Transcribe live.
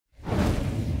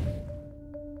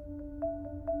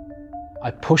I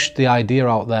pushed the idea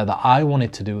out there that I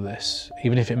wanted to do this,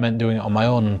 even if it meant doing it on my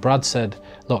own. And Brad said,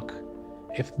 look,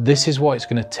 if this is what it's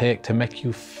going to take to make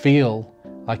you feel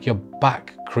like you're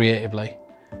back creatively,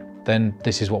 then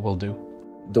this is what we'll do.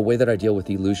 The way that I deal with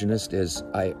The Illusionist is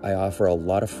I offer a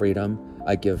lot of freedom,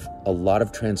 I give a lot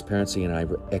of transparency, and I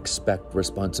expect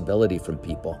responsibility from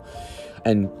people.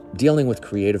 And dealing with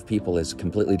creative people is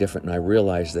completely different, and I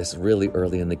realized this really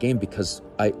early in the game because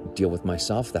I deal with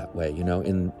myself that way. You know,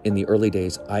 in the early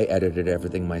days, I edited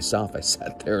everything myself. I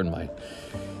sat there in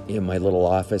my little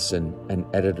office and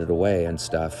edited away and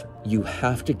stuff. You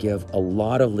have to give a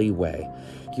lot of leeway.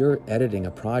 You're editing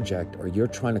a project or you're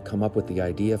trying to come up with the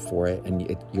idea for it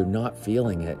and you're not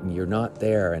feeling it and you're not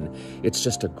there and it's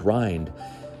just a grind.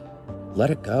 Let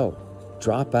it go.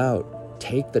 Drop out.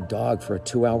 Take the dog for a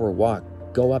 2-hour walk.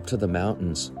 Go up to the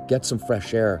mountains. Get some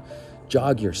fresh air.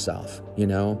 Jog yourself, you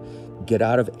know. Get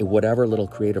out of whatever little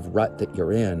creative rut that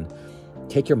you're in.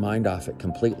 Take your mind off it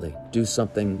completely. Do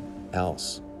something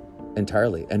else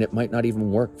entirely. And it might not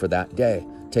even work for that day.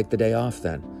 Take the day off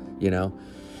then, you know.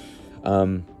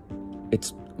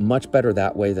 It's much better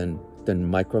that way than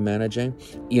micromanaging.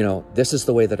 You know, this is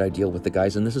the way that I deal with the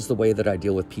guys, and this is the way that I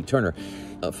deal with Pete Turner.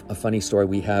 A funny story,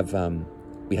 we have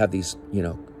these, you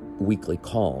know, weekly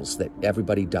calls that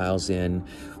everybody dials in.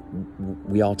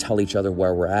 We all tell each other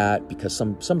where we're at because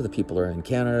some of the people are in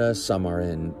Canada, some are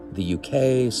in the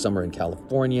UK, some are in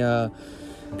California,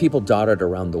 people dotted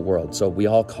around the world. So we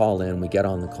all call in, we get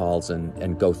on the calls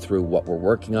and go through what we're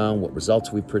working on, what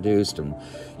results we've produced, and,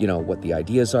 you know, what the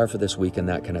ideas are for this week and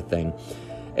that kind of thing.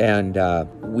 And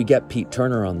we get Pete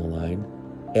Turner on the line,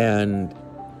 and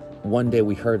one day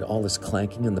we heard all this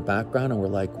clanking in the background, and we're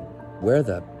like, where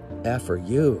the F are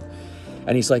you?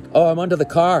 And he's like, oh, I'm under the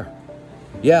car.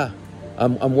 Yeah,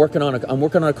 I'm working on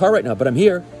a car right now, but I'm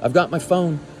here. I've got my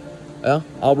phone. Well,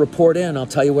 I'll report in. I'll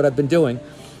tell you what I've been doing.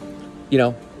 You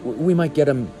know, we might get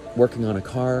him working on a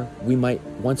car. We might,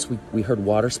 once we heard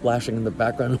water splashing in the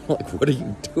background, I'm like, what are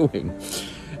you doing?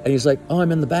 And he's like, oh,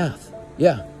 I'm in the bath.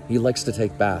 Yeah, he likes to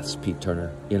take baths, Pete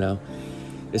Turner, you know.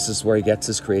 This is where he gets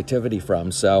his creativity from.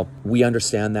 So we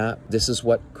understand that. This is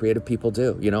what creative people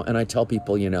do, you know. And I tell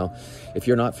people, you know, if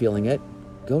you're not feeling it,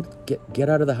 go get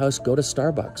out of the house, go to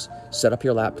Starbucks. Set up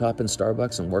your laptop in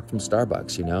Starbucks and work from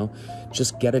Starbucks, you know.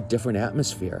 Just get a different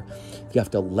atmosphere. You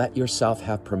have to let yourself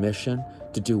have permission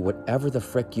to do whatever the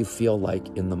frick you feel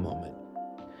like in the moment.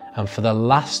 And for the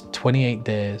last 28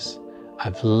 days,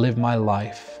 I've lived my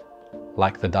life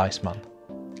like the Dice Man.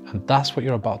 And that's what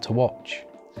you're about to watch.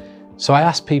 So I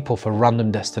asked people for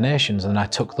random destinations, and I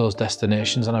took those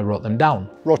destinations and I wrote them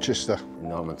down. Rochester.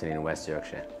 Normanton in West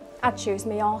Yorkshire. I'd choose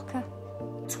Mallorca.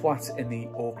 Twat in the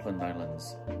Auckland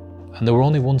Islands. And there were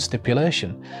only one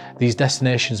stipulation. These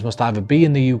destinations must either be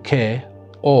in the UK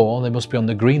or they must be on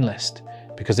the green list,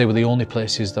 because they were the only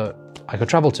places that I could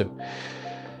travel to.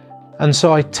 And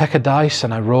so I take a dice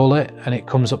and I roll it, and it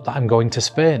comes up that I'm going to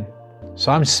Spain.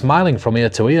 So I'm smiling from ear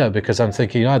to ear because I'm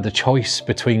thinking, I had the choice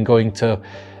between going to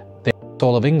the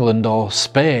all of England or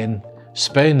Spain.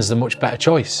 Spain's the much better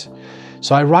choice.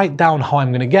 So I write down how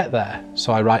I'm going to get there.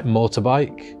 So I write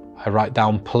motorbike, I write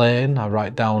down plane, I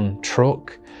write down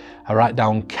truck, I write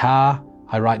down car,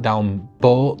 I write down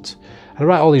boat. I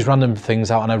write all these random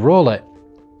things out and I roll it.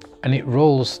 And it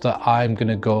rolls that I'm going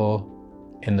to go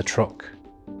in the truck.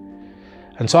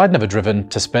 And so I'd never driven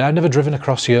to Spain, I'd never driven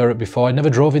across Europe before, I never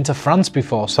drove into France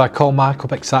before. So I call Mark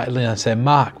up excitedly and I say,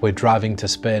 Mark, we're driving to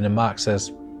Spain. And Mark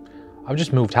says, I've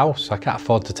just moved house, I can't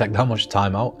afford to take that much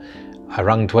time out. I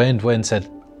rang Dwayne, Dwayne said,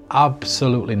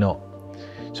 absolutely not.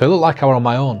 So it looked like I were on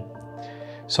my own.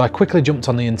 So I quickly jumped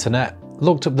on the internet,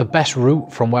 looked up the best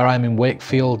route from where I'm in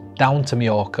Wakefield down to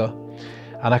Mallorca,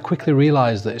 and I quickly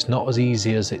realised that it's not as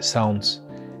easy as it sounds.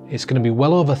 It's going to be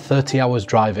well over 30 hours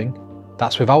driving,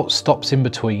 that's without stops in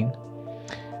between.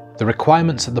 The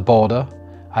requirements at the border,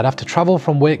 I'd have to travel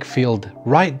from Wakefield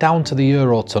right down to the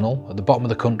Eurotunnel at the bottom of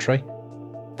the country,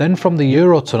 then from the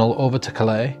Eurotunnel over to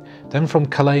Calais, then from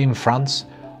Calais in France,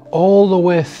 all the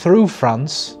way through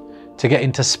France to get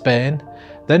into Spain.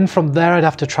 Then from there I'd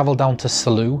have to travel down to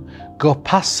Salou, go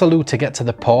past Salou to get to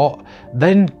the port,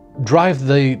 then drive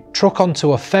the truck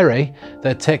onto a ferry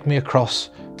that'd take me across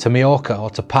to Mallorca or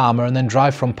to Palma, and then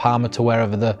drive from Palma to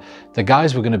wherever the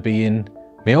guys were going to be in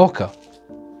Mallorca.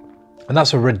 And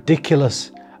that's a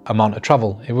ridiculous amount of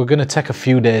travel. It were going to take a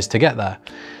few days to get there.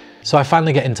 So I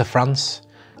finally get into France.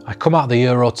 I come out of the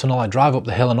Eurotunnel, I drive up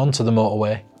the hill and onto the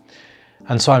motorway.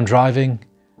 And so I'm driving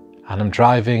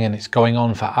and it's going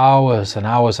on for hours and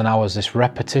hours and hours, this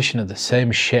repetition of the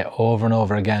same shit over and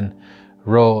over again.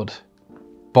 Road,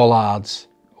 bollards,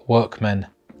 workmen,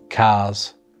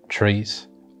 cars, trees,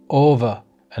 over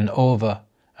and over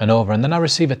and over. And then I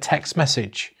receive a text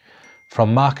message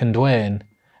from Mark and Dwayne,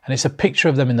 and it's a picture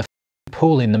of them in the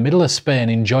pool in the middle of Spain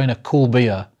enjoying a cool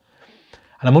beer.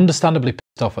 And I'm understandably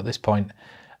pissed off at this point.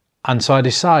 And so I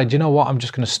decide, you know what, I'm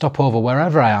just going to stop over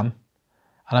wherever I am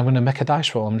and I'm going to make a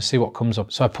dice roll. I'm going to see what comes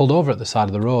up. So I pulled over at the side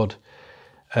of the road,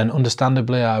 and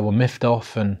understandably I were miffed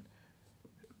off, and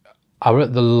I were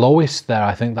at the lowest there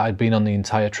I think that I'd been on the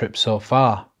entire trip so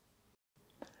far.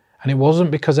 And it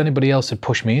wasn't because anybody else had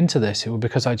pushed me into this, it was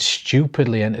because I'd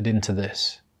stupidly entered into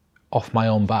this off my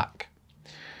own back.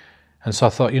 And so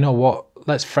I thought, you know what,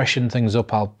 let's freshen things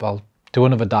up. I'll do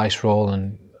another dice roll,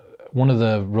 and one of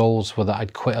the rolls was that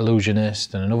I'd quit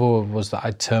Illusionist, and another was that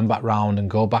I'd turn back round and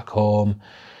go back home,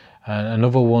 and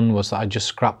another one was that I'd just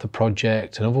scrap the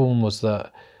project, another one was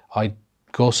that I'd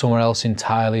go somewhere else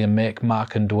entirely and make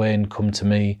Mark and Dwayne come to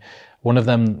me. One of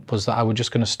them was that I was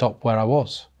just going to stop where I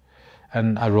was,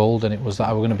 and I rolled, and it was that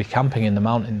I was going to be camping in the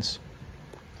mountains.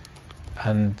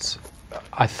 And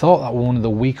I thought that was one of the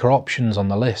weaker options on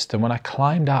the list, and when I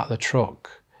climbed out of the truck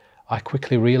I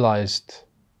quickly realised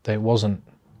that it wasn't.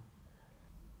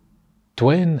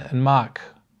 Dwayne and Mark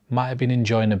might have been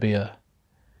enjoying a beer,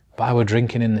 but I were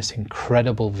drinking in this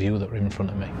incredible view that were in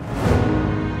front of me.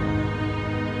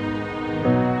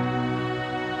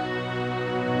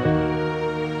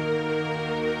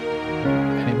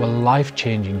 And it was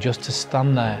life-changing just to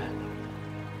stand there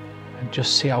and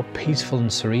just see how peaceful and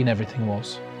serene everything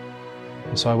was.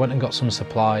 And so I went and got some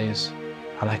supplies,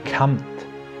 and I camped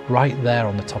right there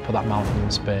on the top of that mountain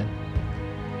in Spain.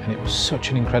 And it was such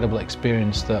an incredible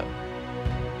experience that,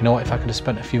 you know what, if I could have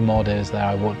spent a few more days there,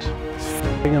 I would. It's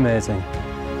f***ing amazing.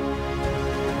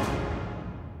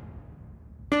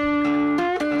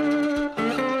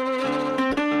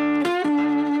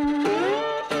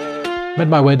 Made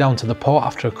my way down to the port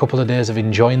after a couple of days of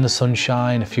enjoying the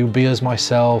sunshine, a few beers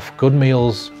myself, good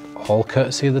meals, all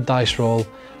courtesy of the dice roll,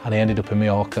 and I ended up in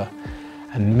Mallorca.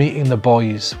 And meeting the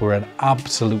boys were an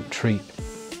absolute treat.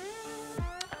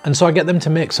 And so I get them to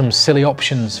make some silly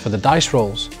options for the dice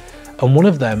rolls. And one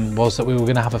of them was that we were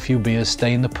going to have a few beers,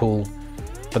 stay in the pool,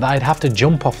 but that I'd have to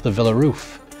jump off the villa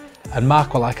roof. And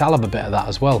Mark were like, I'll have a bit of that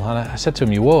as well. And I said to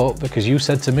him, you won't, because you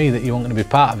said to me that you weren't going to be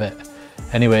part of it.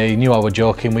 Anyway, he knew I was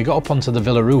joking. We got up onto the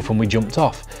villa roof and we jumped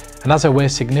off. And as I weigh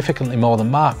significantly more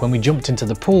than Mark, when we jumped into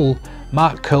the pool,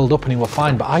 Mark curled up and he was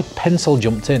fine, but I pencil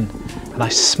jumped in and I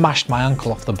smashed my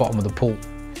ankle off the bottom of the pool.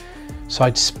 So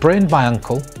I'd sprained my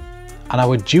ankle and I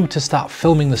was due to start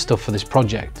filming the stuff for this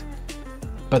project.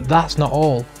 But that's not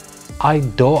all. I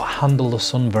don't handle the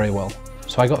sun very well.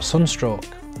 So I got sunstroke.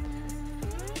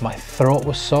 My throat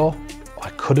was sore, I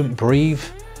couldn't breathe,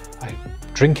 I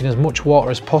drinking as much water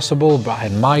as possible, but I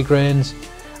had migraines,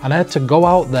 and I had to go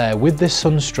out there with this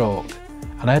sunstroke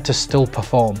and I had to still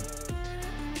perform.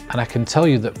 And I can tell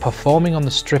you that performing on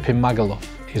the strip in Magaluf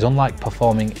is unlike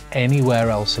performing anywhere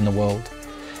else in the world.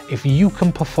 If you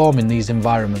can perform in these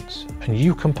environments and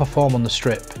you can perform on the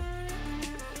strip,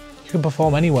 you can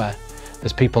perform anywhere.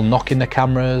 There's people knocking the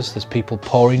cameras, there's people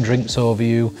pouring drinks over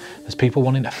you, there's people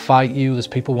wanting to fight you, there's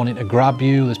people wanting to grab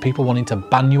you, there's people wanting to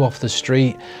ban you off the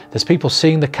street, there's people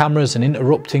seeing the cameras and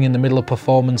interrupting in the middle of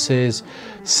performances,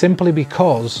 simply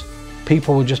because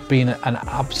people were just being an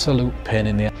absolute pain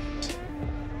in the ass.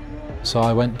 So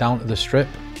I went down to the strip,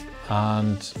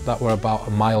 and that were about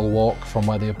a mile walk from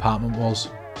where the apartment was.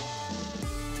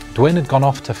 Dwayne had gone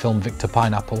off to film Victor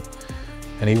Pineapple,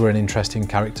 and he were an interesting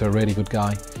character, a really good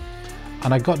guy.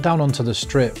 And I got down onto the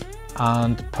strip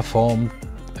and performed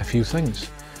a few things.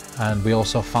 And we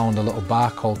also found a little bar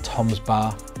called Tom's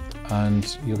Bar,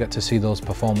 and you'll get to see those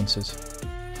performances.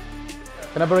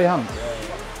 Can I borrow your hands?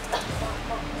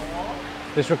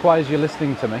 This requires you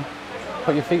listening to me.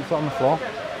 Put your feet flat on the floor.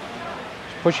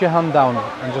 Just push your hand down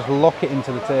and just lock it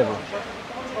into the table.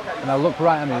 And now look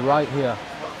right at me, right here.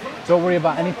 Don't worry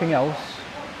about anything else.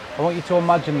 I want you to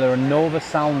imagine there are no other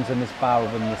sounds in this bar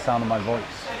other than the sound of my voice.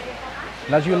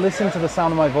 And as you listen to the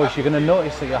sound of my voice, you're going to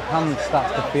notice that your hand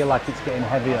starts to feel like it's getting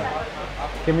heavier.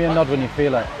 Give me a nod when you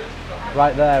feel it.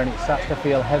 Right there, and it starts to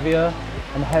feel heavier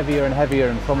and heavier and heavier,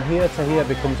 and from here to here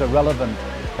becomes irrelevant,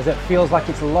 as it feels like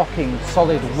it's locking,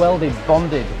 solid, welded,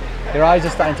 bonded. Your eyes are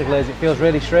starting to glaze. It feels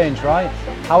really strange, right?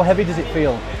 How heavy does it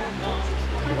feel?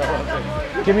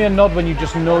 Give me a nod when you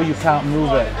just know you can't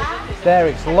move it. There,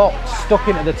 it's locked, stuck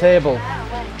into the table.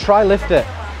 Try lift it.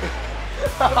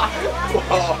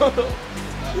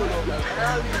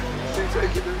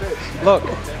 Look,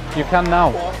 you can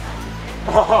now.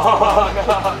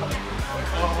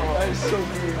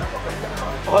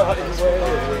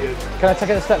 Can I take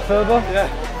it a step further? Yeah.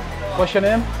 What's your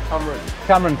name? Cameron.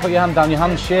 Cameron, put your hand down. Your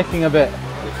hand's shaking a bit.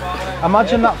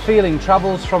 Imagine that feeling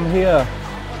travels from here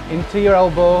into your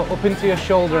elbow, up into your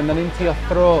shoulder, and then into your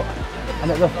throat.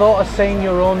 And at the thought of saying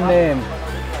your own name,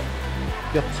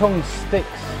 your tongue sticks,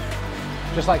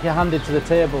 just like you're handed to the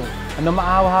table. And no matter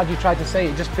how hard you try to say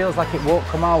it, it just feels like it won't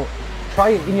come out. Try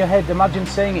it in your head, imagine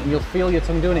saying it, and you'll feel your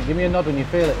tongue doing it. Give me a nod when you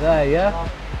feel it there, yeah?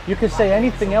 You can say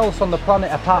anything else on the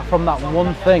planet apart from that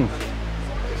one thing.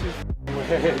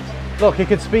 Look, he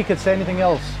could speak and say anything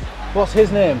else. What's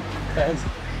his name?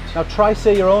 Now try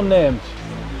say your own name.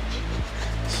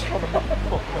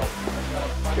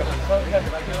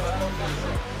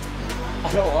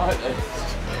 I don't like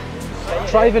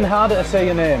this. Try even harder to say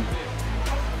your name.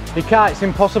 He can't, it's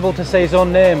impossible to say his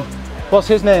own name. What's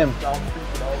his name?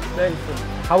 Nathan.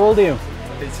 How old are you?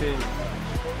 18.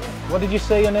 What did you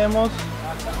say your name was?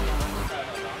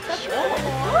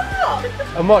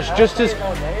 And watch, just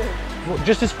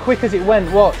as quick as it went,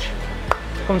 watch.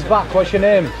 Comes back, what's your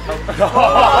name?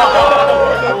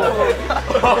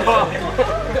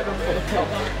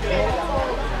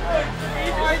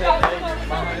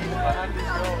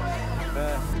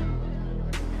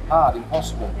 Hard,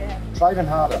 impossible. Try even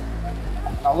harder.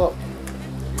 Now look,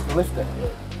 you lift it.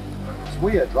 It's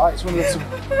weird, right? It's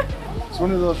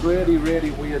one of those really,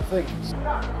 really weird things.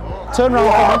 Turn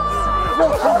around,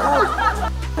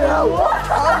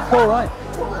 all right.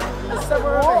 It's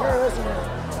somewhere over here, isn't it?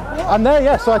 I'm there,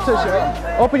 yeah, so I touched you.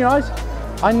 Open your eyes.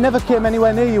 I never came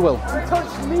anywhere near you, Will. You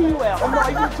touched me, Will. I'm not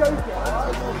even joking.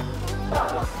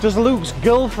 Does Luke's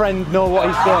girlfriend know what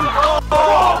he's done?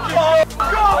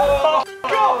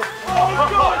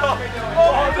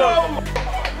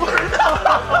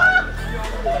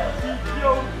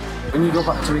 When you go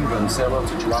back to England, say hello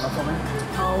to Joanna for me.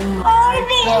 Oh my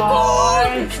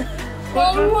god!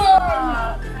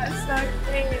 Oh, that's so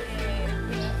crazy.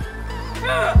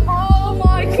 Oh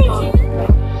my god!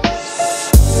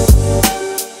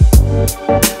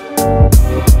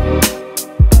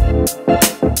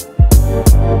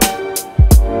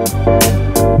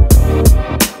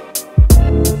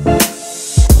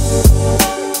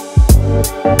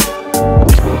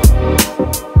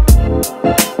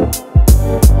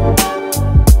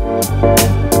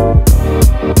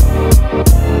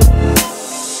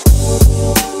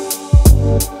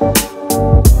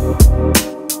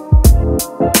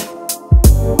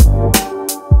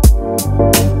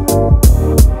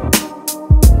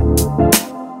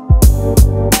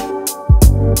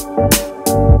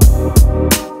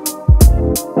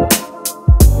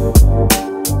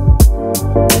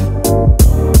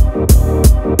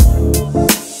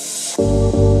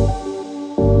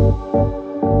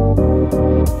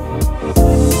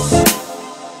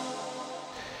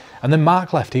 And then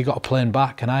Mark left, he got a plane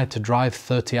back and I had to drive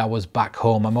 30 hours back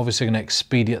home. I'm obviously going to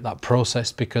expedite that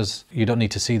process because you don't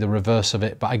need to see the reverse of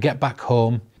it. But I get back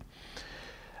home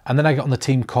and then I got on the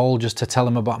team call just to tell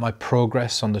them about my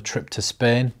progress on the trip to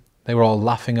Spain. They were all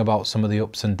laughing about some of the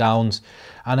ups and downs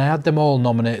and I had them all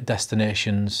nominate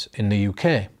destinations in the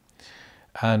UK.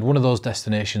 And one of those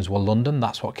destinations were London,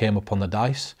 that's what came up on the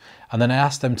dice. And then I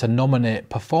asked them to nominate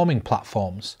performing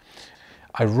platforms.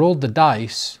 I rolled the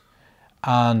dice.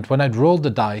 And when I'd rolled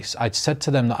the dice, I'd said to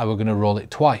them that I were going to roll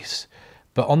it twice.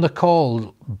 But on the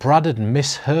call, Brad had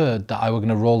misheard that I were going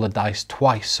to roll the dice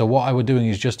twice. So what I were doing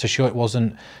is just to show it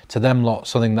wasn't to them lot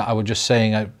something that I were just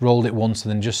saying, I rolled it once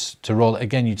and then just to roll it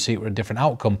again, you'd see it were a different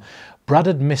outcome. Brad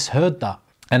had misheard that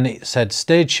and it said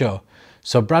stage show.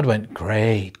 So Brad went,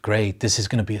 great, great, this is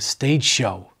going to be a stage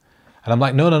show. And I'm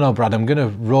like, no, no, no, Brad, I'm going to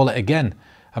roll it again.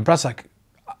 And Brad's like,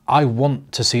 I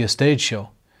want to see a stage show.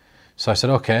 So I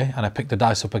said, okay, and I picked the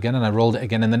dice up again and I rolled it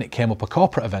again and then it came up a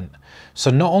corporate event.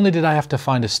 So not only did I have to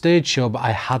find a stage show, but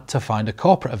I had to find a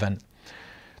corporate event.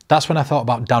 That's when I thought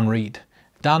about Dan Reed.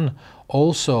 Dan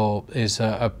also is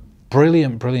a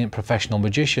brilliant, brilliant professional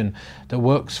magician that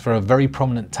works for a very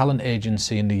prominent talent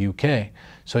agency in the UK.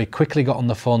 So he quickly got on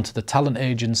the phone to the talent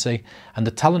agency and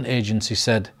the talent agency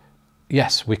said,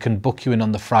 yes, we can book you in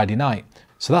on the Friday night.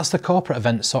 So that's the corporate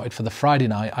event sorted for the Friday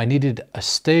night. I needed a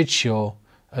stage show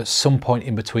at some point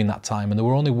in between that time. And there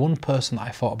were only one person that I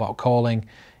thought about calling.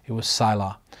 It was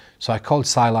Sylar. So I called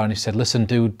Sylar and he said, listen,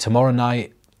 dude, tomorrow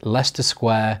night, Leicester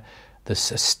Square, there's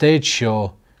a stage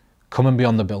show, come and be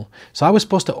on the bill. So I was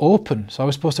supposed to open. So I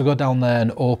was supposed to go down there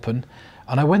and open.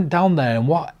 And I went down there and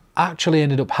what actually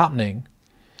ended up happening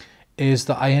is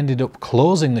that I ended up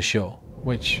closing the show,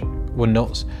 which were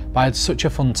nuts. But I had such a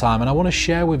fun time and I want to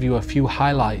share with you a few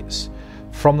highlights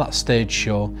from that stage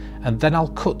show, and then I'll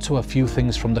cut to a few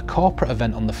things from the corporate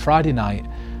event on the Friday night,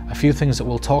 a few things that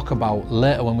we'll talk about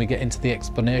later when we get into the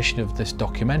explanation of this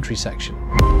documentary section.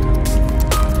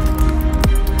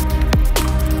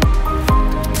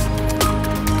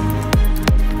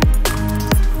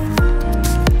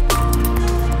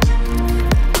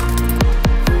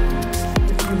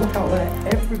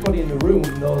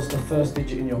 first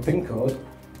digit in your PIN code.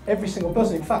 Every single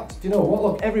person. In fact, do you know what?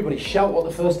 Look, everybody shout what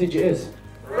the first digit is.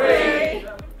 3.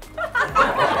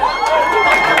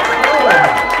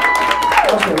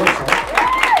 That's what it looks like.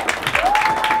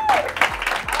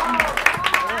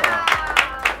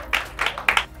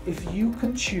 If you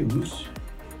could choose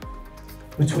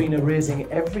between erasing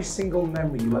every single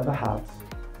memory you ever had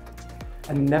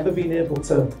and never being able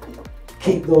to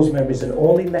keep those memories and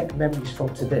only make memories from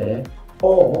today,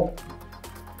 or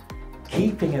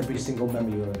keeping every single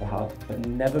memory you ever had but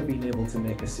never being able to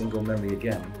make a single memory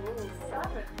again,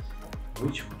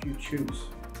 which would you choose?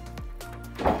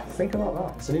 Think about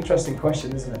that. It's an interesting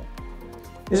question, isn't it?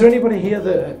 Is there anybody here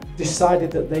that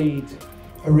decided that they'd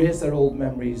erase their old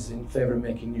memories in favour of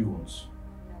making new ones?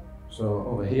 So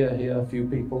over here, a few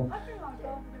people.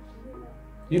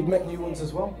 You'd make new ones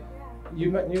as well?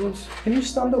 You make new ones? Can you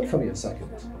stand up for me a second?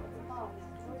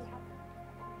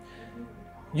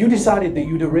 You decided that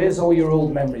you'd erase all your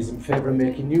old memories in favour of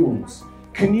making new ones.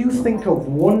 Can you think of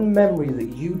one memory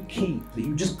that you'd keep, that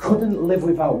you just couldn't live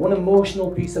without, one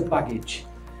emotional piece of baggage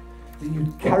that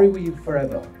you'd carry with you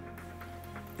forever?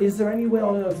 Is there any way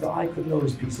on earth that I could know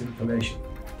this piece of information?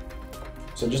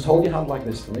 So just hold your hand like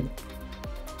this for me.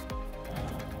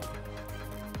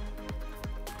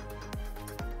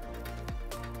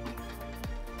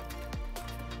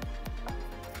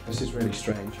 This is really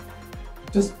strange.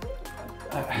 Just,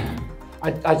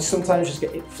 I sometimes just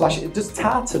get flashes. Does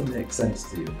tartan make sense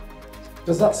to you?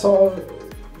 Does that sort of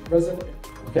resonate?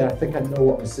 Okay, I think I know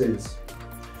what this is.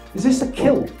 Is this a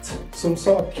kilt? Some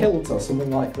sort of kilt or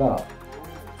something like that?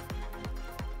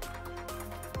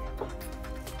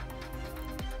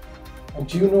 And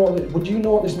do you know, would you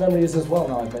know what this memory is as well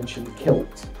now I mentioned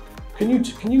kilt? Can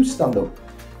you stand up?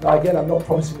 Now again, I'm not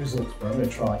promising results, but I'm going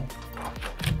to try.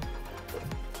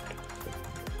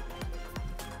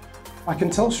 I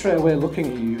can tell straight away looking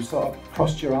at you, you sort of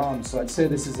crossed your arms, so I'd say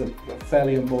this is a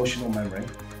fairly emotional memory.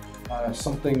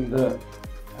 Something that,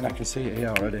 and I can see it here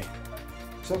already.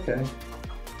 It's okay.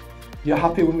 You're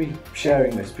happy with me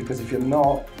sharing this, because if you're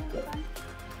not,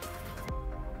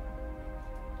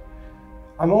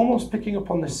 I'm almost picking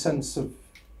up on this sense of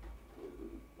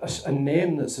a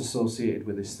name that's associated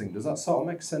with this thing. Does that sort of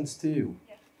make sense to you?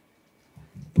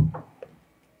 Yeah.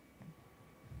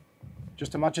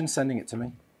 Just imagine sending it to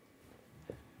me.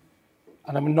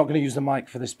 And I'm not going to use the mic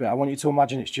for this bit. I want you to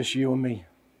imagine it's just you and me.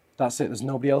 That's it, there's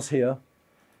nobody else here.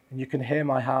 And you can hear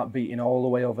my heart beating all the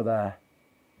way over there.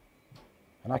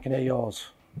 And I can hear yours.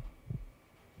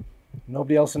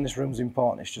 Nobody else in this room's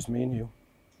important, it's just me and you.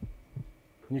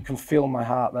 And you can feel my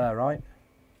heart there, right?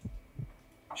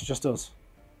 It's just us.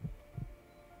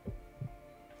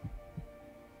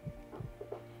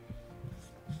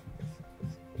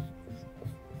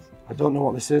 I don't know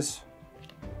what this is.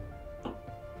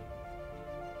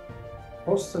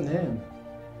 What's the name?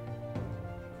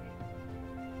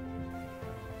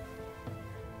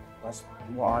 That's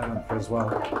what I went for as well.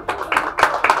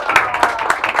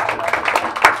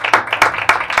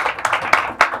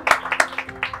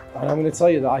 And I'm going to tell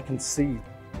you that I can see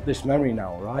this memory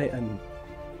now, right? And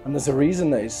there's a reason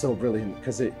that it's so brilliant,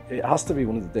 because it has to be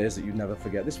one of the days that you never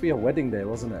forget. This would be a wedding day,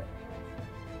 wasn't it?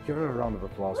 Give her a round of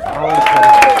applause.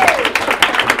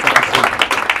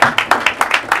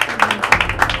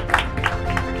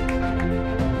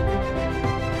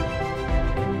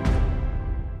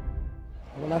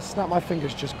 When I snap my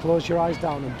fingers, just close your eyes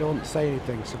down and don't say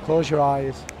anything. So close your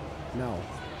eyes now.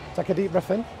 Take a deep breath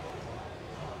in.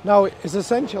 Now, it's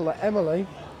essential that Emily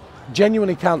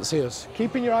genuinely can't see us.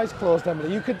 Keeping your eyes closed,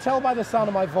 Emily. You could tell by the sound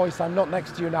of my voice I'm not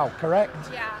next to you now, correct?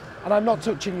 Yeah. And I'm not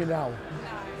touching you now. No.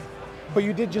 But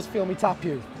you did just feel me tap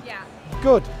you? Yeah.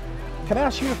 Good. Can I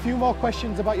ask you a few more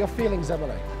questions about your feelings,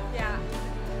 Emily? Yeah.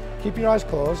 Keeping your eyes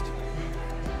closed.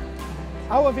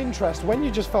 Out of interest, when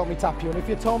you just felt me tap you, and if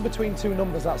you're torn between two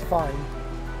numbers, that's fine.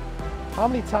 How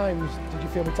many times did you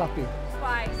feel me tap you?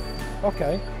 Twice.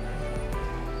 Okay.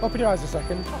 Open your eyes a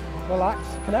second. Relax.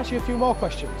 Can I ask you a few more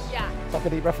questions? Yeah. Take a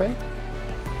deep breath in.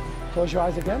 Close your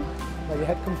eyes again. Let your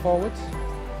head come forwards.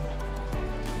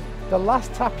 The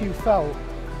last tap you felt,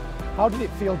 how did it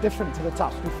feel different to the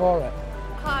taps before it?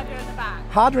 Harder in the back.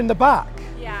 Harder in the back?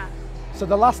 Yeah. So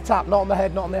the last tap, not on the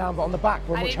head, not on the arm, but on the back,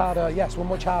 were much harder. Yes, were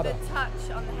much harder. The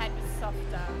touch on the head was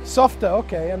softer. Softer,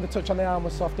 okay, and the touch on the arm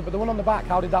was softer. But the one on the back,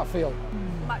 how did that feel?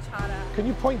 Much harder. Can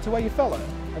you point to where you felt it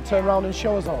and turn around and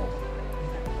show us all?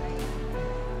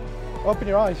 Open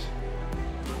your eyes.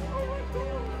 Oh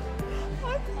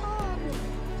my God.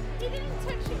 You didn't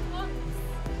touch it once.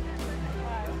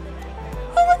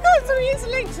 Oh my God, so he is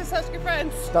linked to such good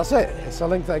friends. That's it. It's a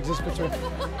link that exists between.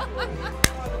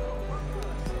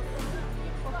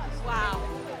 Wow.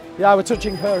 Yeah, I was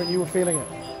touching her and you were feeling it.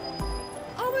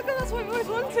 Oh my god, that's what I've always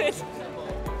wanted.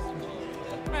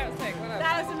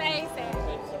 That was amazing.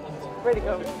 Really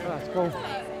good. That's cool.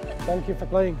 Thank you for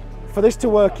playing. For this to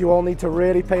work, you all need to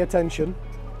really pay attention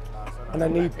and I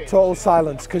need total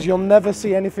silence because you'll never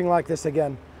see anything like this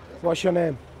again. What's your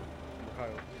name?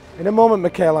 In a moment,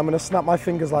 Mikhail, I'm going to snap my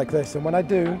fingers like this, and when I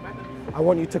do, I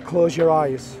want you to close your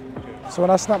eyes. So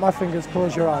when I snap my fingers,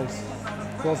 close your eyes.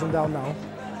 Close them down now.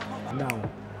 Now.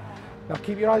 Now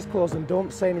keep your eyes closed and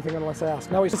don't say anything unless I ask.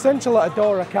 Now it's essential that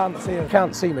Adora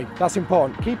can't see me. That's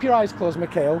important. Keep your eyes closed,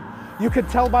 Mikhail. You could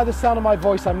tell by the sound of my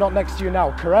voice I'm not next to you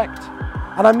now, correct?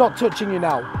 And I'm not touching you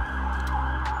now.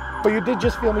 But you did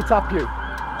just feel me tap you.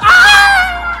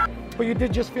 Ah! But you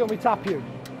did just feel me tap you.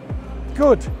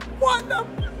 Good. What the?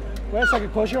 Wait a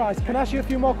second, close your eyes. Can I ask you a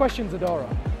few more questions, Adora?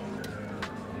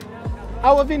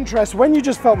 Out of interest, when you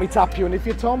just felt me tap you, and if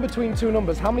you're torn between two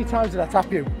numbers, how many times did I tap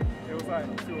you? It was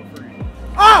like 2 or 3.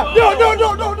 Ah! No!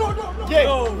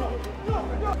 Yeah.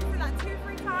 Like 2 or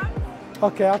 3 times?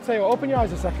 Okay, I'll tell you what, open your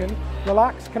eyes a second.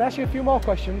 Relax. Can I ask you a few more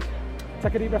questions?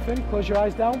 Take a deep breath in, close your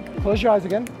eyes down, close your eyes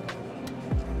again.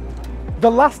 The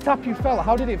last tap you felt,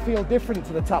 how did it feel different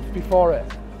to the taps before it?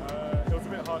 It was a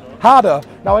bit harder. Harder?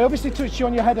 Now I obviously touched you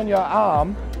on your head and your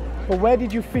arm, but where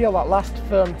did you feel that last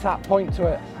firm tap? Point to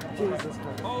it. Jesus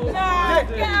Christ. No, God.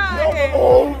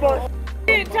 Oh my...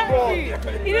 He didn't touch you.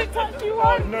 He didn't touch you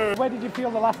once. No. Where did you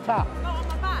feel the last tap? Not on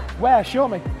my back. Where? Show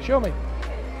me. Show me.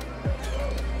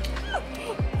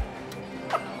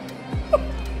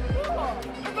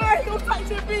 He was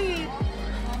touching me.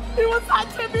 He was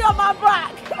touching me on my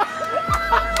back.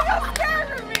 You're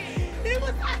scaring me. He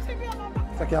was touching me on my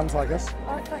back. Take your hands like this.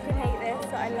 I fucking hate this,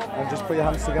 but I love it. And just put your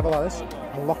hands together like this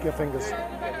and lock your fingers.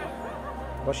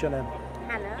 What's your name?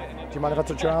 Hannah. Do you mind if I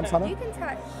touch your arms, Hannah? You can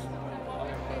touch.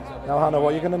 Now, Hannah,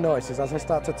 what you're going to notice is as I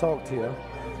start to talk to you,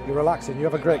 you're relaxing. You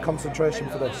have a great concentration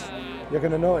for this. You're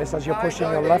going to notice as you're pushing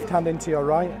your left hand into your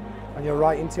right and your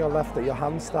right into your left that your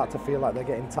hands start to feel like they're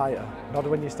getting tighter. Not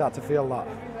when you start to feel that.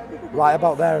 Right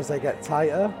about there as they get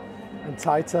tighter and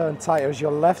tighter and tighter as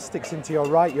your left sticks into your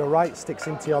right sticks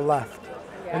into your left.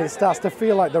 And it starts to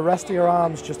feel like the rest of your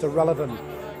arms just irrelevant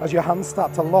as your hands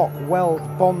start to lock, weld,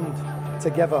 bond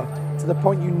together to the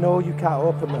point you know you can't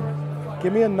open them.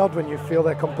 Give me a nod when you feel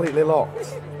they're completely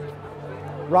locked.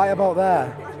 Right about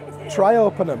there. Try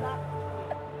open them.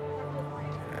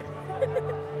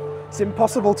 It's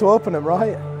impossible to open them,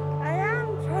 right? I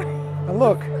am trying. And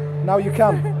look, now you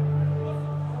can.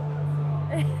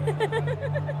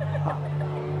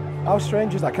 How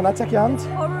strange is that? Can I take your hand?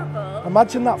 Horrible.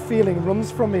 Imagine that feeling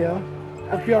runs from here,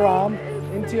 up your arm,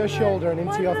 into your shoulder and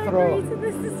into your throat.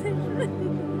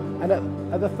 And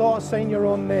at the thought of saying your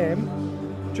own name,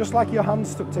 just like your hands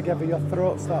stuck together, your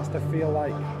throat starts to feel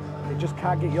like it just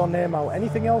can't get your name out.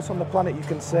 Anything else on the planet you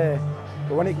can say,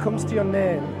 but when it comes to your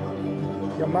name,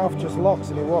 your mouth just locks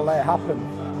and it won't let it happen.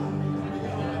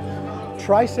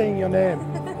 Try saying your name.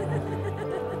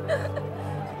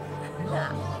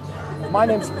 My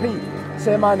name's Pete.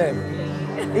 Say my name.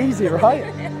 Easy, right?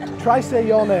 Try say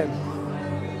your name.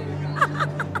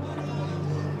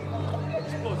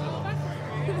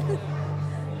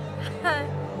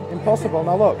 Impossible.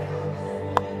 Now look.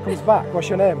 Comes back. What's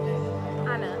your name?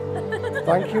 Anna.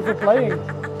 Thank you for playing.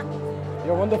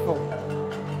 You're wonderful.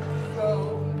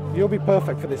 You'll be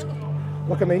perfect for this.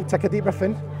 Look at me. Take a deep breath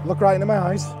in. Look right into my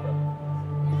eyes.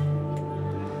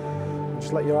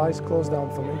 Just let your eyes close down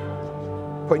for me.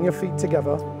 Putting your feet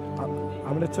together.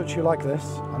 I'm going to touch you like this,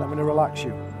 and I'm going to relax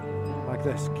you like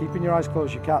this. Keeping your eyes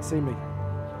closed. You can't see me.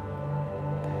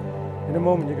 In a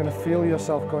moment, you're going to feel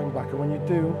yourself going back, and when you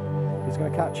do, he's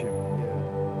going to catch you.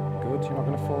 Yeah. Good. You're not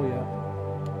going to fall yet.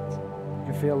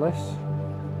 You can feel this.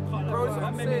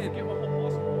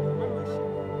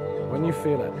 When you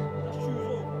feel it.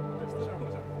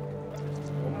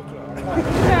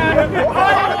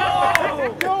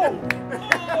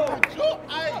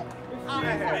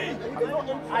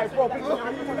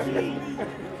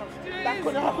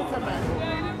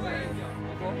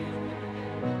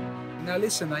 Now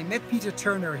listen, I met Peter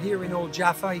Turner here in Old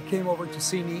Jaffa. He came over to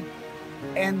see me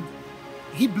and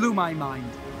he blew my mind.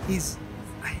 He's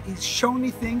shown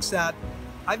me things that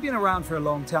I've been around for a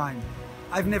long time.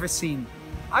 I've never seen.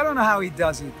 I don't know how he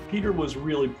does it. Peter was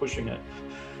really pushing it.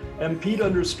 And Pete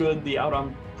understood the out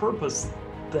on purpose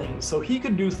thing. So he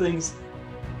could do things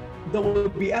that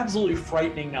would be absolutely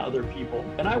frightening to other people.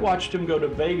 And I watched him go to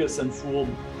Vegas and fool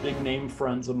big name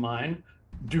friends of mine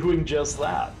doing just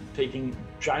that, taking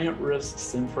giant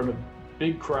risks in front of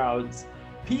big crowds.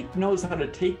 Pete knows how to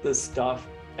take this stuff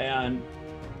and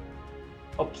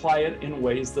apply it in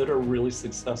ways that are really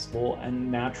successful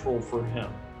and natural for him.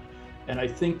 And I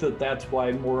think that that's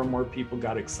why more and more people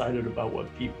got excited about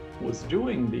what Pete was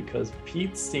doing, because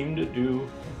Pete seemed to do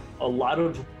a lot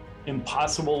of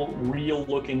impossible,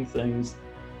 real-looking things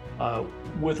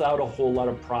without a whole lot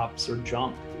of props or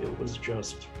junk. It was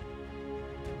just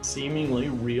seemingly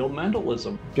real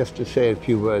mentalism. Just to say a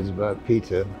few words about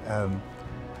Peter,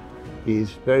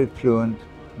 he's very fluent,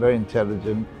 very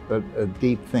intelligent, but a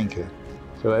deep thinker.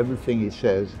 So everything he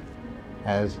says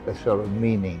has a sort of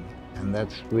meaning, and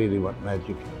that's really what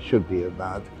magic should be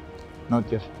about. Not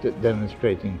just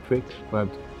demonstrating tricks, but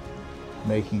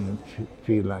making it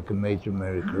feel like a major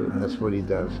miracle, and that's what he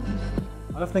does.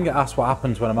 I often get asked what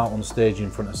happens when I'm out on stage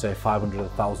in front of, say, 500 or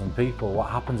 1,000 people. What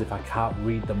happens if I can't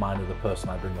read the mind of the person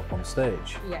I bring up on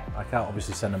stage? Yeah. I can't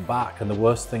obviously send them back, and the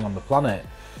worst thing on the planet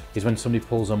is when somebody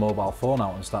pulls a mobile phone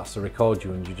out and starts to record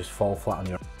you and you just fall flat on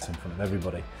your ass in front of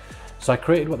everybody. So I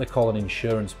created what they call an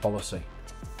insurance policy.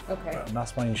 Okay. And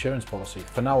that's my insurance policy.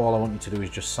 For now, all I want you to do is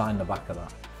just sign the back of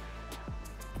that.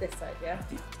 This side, yeah?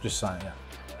 Just sign it, yeah.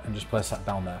 And just place that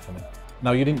down there for me.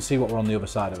 Now, you didn't see what were on the other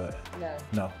side of it? No.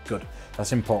 No, good.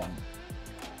 That's important.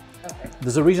 Okay.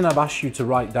 There's a reason I've asked you to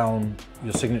write down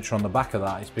your signature on the back of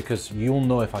that. It's because you'll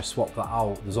know if I swap that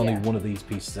out, there's only one of these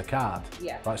pieces of card.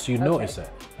 Yeah. Right, so you notice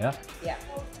it, yeah? Yeah.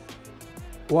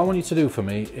 What I want you to do for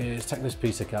me is take this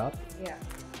piece of card. Yeah.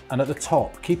 And at the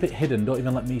top, keep it hidden, don't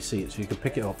even let me see it so you can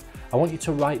pick it up. I want you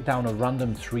to write down a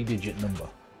random 3-digit number.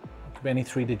 It could be any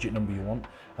 3-digit number you want.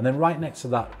 And then right next to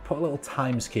that, put a little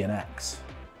times key, an X.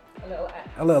 A little X.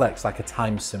 A little X, like a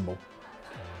times symbol.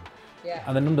 Yeah.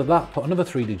 And then under that, put another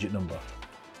 3-digit number.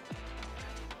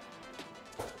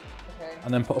 Okay.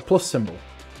 And then put a plus symbol.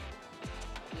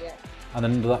 Yeah. And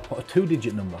then under that, put a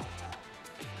 2-digit number.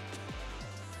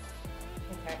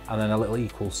 Okay. And then a little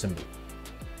equal symbol.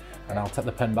 And I'll take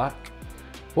the pen back.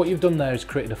 What you've done there is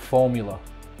created a formula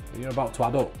that you're about to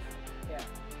add up. Yeah.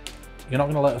 You're not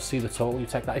going to let us see the total, you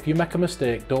take that. If you make a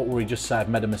mistake, don't worry, just say I've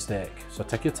made a mistake. So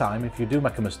take your time. If you do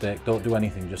make a mistake, don't do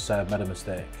anything, just say I've made a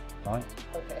mistake, right?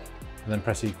 Okay. And then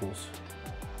press equals.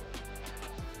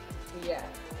 Yeah.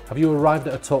 Have you arrived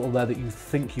at a total there that you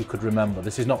think you could remember?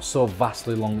 This is not so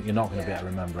vastly long that you're not going to be able to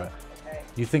remember it. Okay.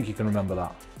 You think you can remember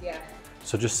that? Yeah.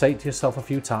 So just say it to yourself a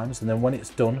few times, and then when it's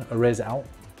done, erase it out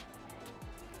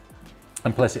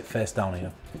and place it face down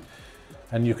here.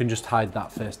 And you can just hide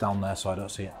that face down there so I don't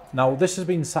see it. Now, this has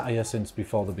been sat here since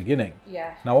before the beginning.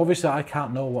 Yeah. Now, obviously, I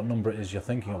can't know what number it is you're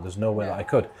thinking of. There's no way that I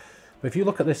could. But if you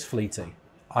look at this, Fleety,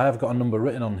 I have got a number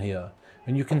written on here,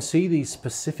 and you can see these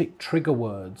specific trigger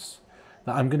words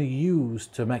that I'm going to use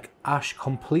to make Ash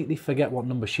completely forget what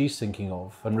number she's thinking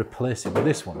of and replace it with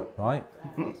this one, right?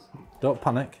 Don't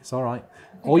panic, it's all right.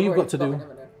 All you've got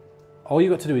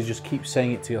to do is just keep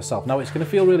saying it to yourself. Now, it's going to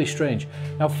feel really strange.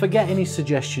 Now, forget any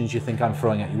suggestions you think I'm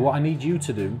throwing at you. What I need you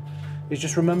to do is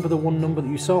just remember the one number that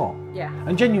you saw. Yeah.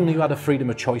 And genuinely, you had a freedom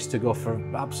of choice to go for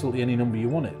absolutely any number you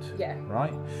wanted. Yeah.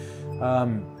 Right?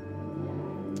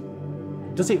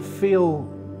 Does it feel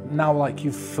now like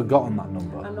you've forgotten that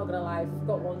number? I'm not gonna lie, I've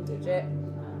got 1 digit.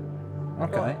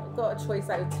 Okay. I've got a choice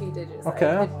out of 2 digits. Okay,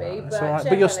 That it could be, that's all right.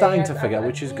 But you're starting to forget,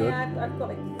 which is good. Yeah, I've got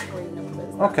like 3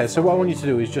 numbers. Okay, so what I want you to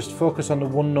do is just focus on the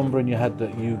one number in your head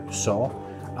that you saw,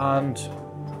 and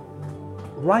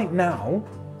right now,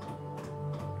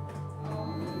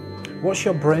 what's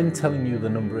your brain telling you the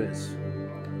number is?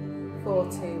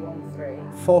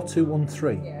 4213.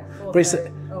 4213. Yeah. But it's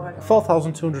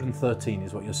 4,213 4,213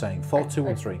 is what you're saying.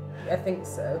 4213. I think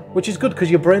so. Which is good because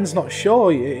your brain's not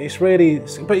sure. It's really,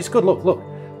 but it's good. Look.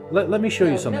 Let me show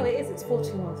you something. No, it is. It's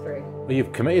 4213. Well,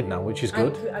 you've committed now, which is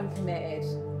good. I'm committed.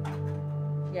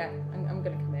 Yeah, I'm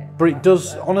going to commit. But it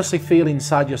does honestly feel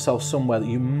inside yourself somewhere that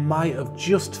you might have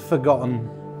just forgotten.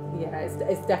 Yeah,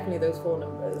 it's definitely those 4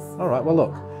 numbers. All right, well,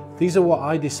 look, these are what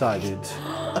I decided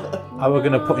I were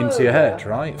going to put into your head,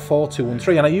 right?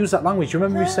 4213. And I use that language. Do you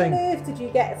remember me saying. How on earth did you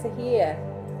get to here?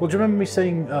 Well, do you remember me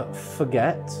saying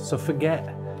forget? So forget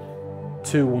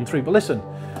 213. But listen.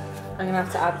 I'm going to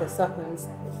have to add this up and.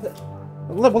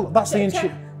 Well, that's the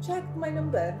check my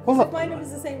number. Well, So if my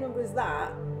number's the same number as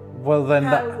that, well then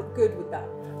how good would that?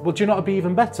 Well, do you know what would be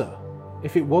even better?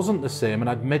 If it wasn't the same and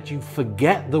I'd made you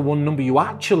forget the one number you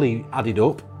actually added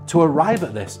up to arrive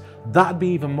at this, that'd be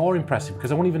even more impressive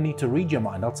because I won't even need to read your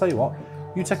mind. I'll tell you what,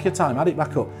 you take your time, add it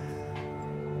back up.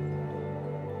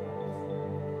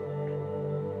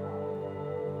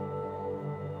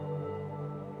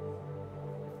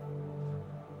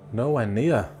 Nowhere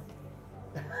near.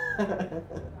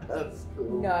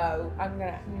 No,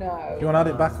 no. You want to add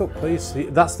it back up, please?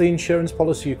 That's the insurance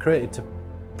policy you created to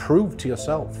prove to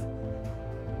yourself.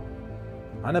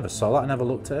 I never saw that, I never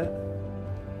looked at it.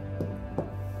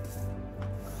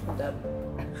 I'm done.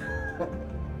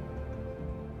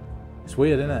 It's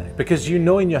weird, isn't it? Because you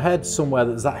know in your head somewhere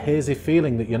that there's that hazy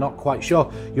feeling that you're not quite sure.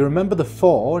 You remember the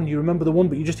 4 and you remember the 1,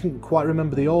 but you just didn't quite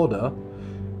remember the order.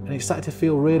 And it started to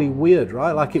feel really weird,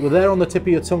 right? Like it was there on the tip of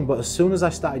your tongue, but as soon as I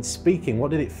started speaking,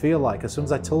 what did it feel like? As soon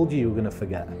as I told you were going to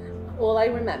forget. All I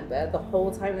remember the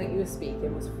whole time that you were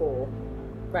speaking was 4.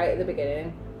 Right at the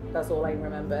beginning. That's all I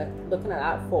remember. Looking at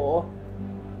that 4,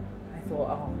 I thought,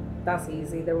 oh, that's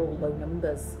easy. They're all low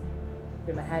numbers.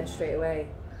 In my head straight away.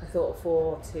 I thought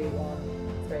 4, 2,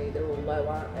 1, 3, they're all low,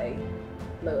 aren't they?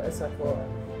 Low, so I thought,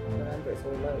 remember it's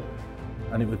all low.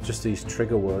 And it was just these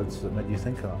trigger words that made you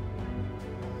think of that.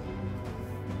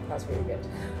 That's really good.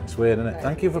 It's weird, isn't it?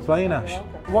 Thank you for playing, Ash.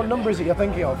 What number is it you're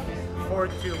thinking of?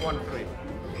 4213.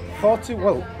 42,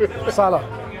 well, Salah,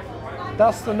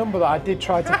 that's the number that I did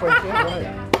try to break in,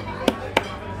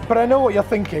 right? But I know what you're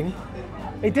thinking.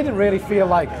 It didn't really feel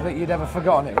like that you'd ever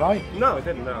forgotten it, right? No, it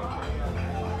didn't, no.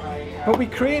 But we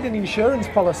created an insurance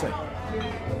policy.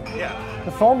 Yeah. The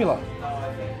formula.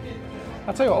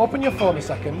 I'll tell you what, open your phone a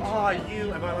second. Am I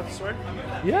allowed to swear?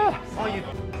 Yeah. Oh, you...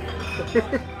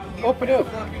 Open it up.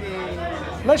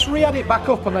 Let's re-add it back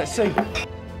up and let's see. 61,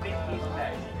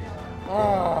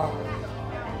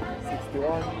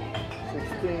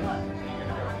 16,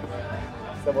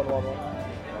 711.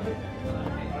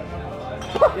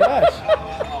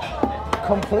 Yes.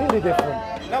 Completely different.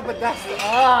 No, but that's...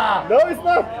 No, it's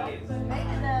not.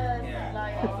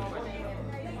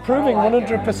 Proving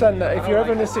 100% that if you're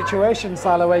ever in a situation,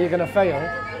 Salah, where you're going to fail,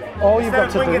 all you've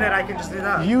got to do, I can just do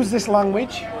that. use this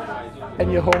language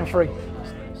and you're home free.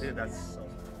 Dude, that's...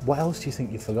 What else do you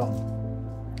think you've forgotten?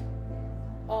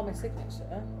 Oh, my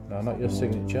signature? No, not your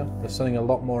signature. There's something a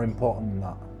lot more important than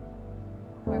that.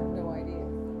 I have no idea.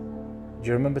 Do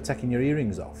you remember taking your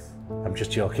earrings off? I'm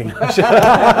just joking. Got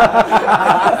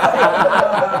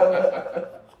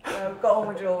on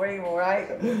with jewellery, all right?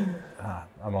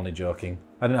 I'm only joking.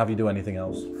 I didn't have you do anything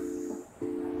else.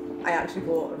 I actually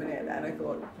thought a minute and I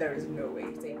thought, there is no way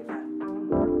to take it back.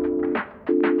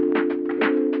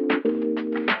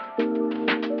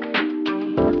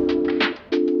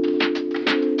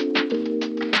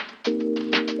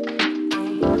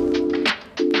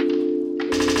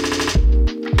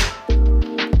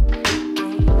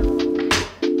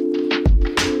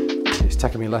 It's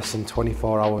taken me less than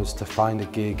 24 hours to find a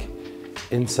gig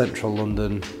in central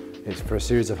London. It's for a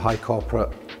series of high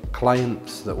corporate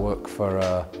clients that work for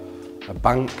a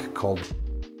bank called...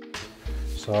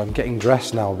 So I'm getting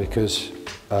dressed now because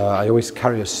I always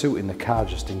carry a suit in the car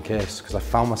just in case, because I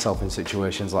found myself in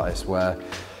situations like this where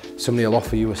somebody will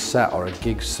offer you a set or a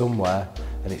gig somewhere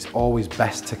and it's always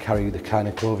best to carry the kind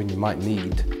of clothing you might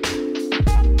need.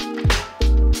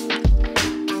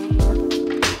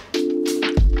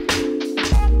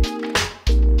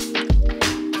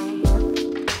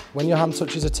 When your hand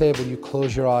touches a table, you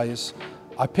close your eyes.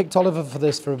 I picked Oliver for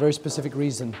this for a very specific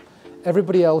reason.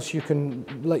 Everybody else, you can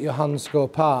let your hands go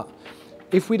apart.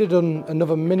 If we'd have done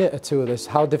another minute or 2 of this,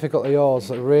 how difficult are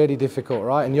yours? Really difficult,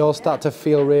 right? And you'll start to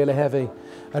feel really heavy.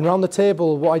 And around the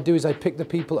table, what I do is I pick the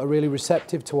people that are really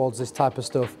receptive towards this type of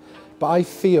stuff. But I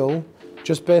feel,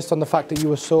 just based on the fact that you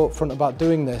were so upfront about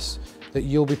doing this, that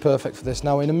you'll be perfect for this.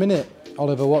 Now, in a minute,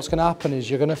 Oliver, what's going to happen is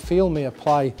you're going to feel me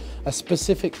apply a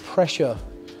specific pressure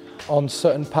on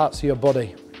certain parts of your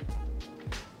body.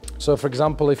 So for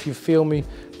example, if you feel me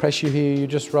press you here, you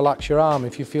just relax your arm.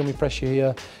 If you feel me press you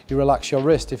here, you relax your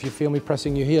wrist. If you feel me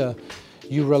pressing you here,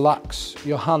 you relax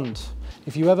your hand.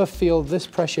 If you ever feel this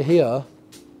pressure here,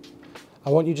 I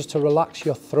want you just to relax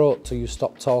your throat till you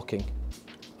stop talking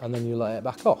and then you let it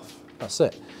back off. That's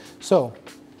it. So,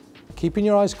 keeping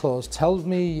your eyes closed, tell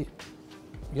me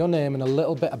your name and a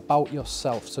little bit about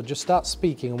yourself. So just start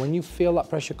speaking, and when you feel that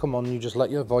pressure come on, you just let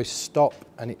your voice stop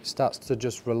and it starts to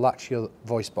just relax your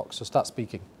voice box. So start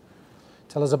speaking.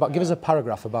 Tell us about, give us a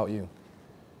paragraph about you.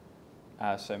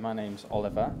 So my name's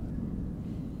Oliver.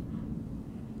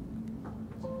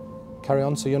 Carry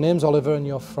on. So your name's Oliver and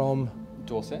you're from?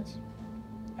 Dorset.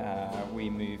 We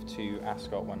moved to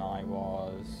Ascot when I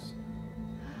was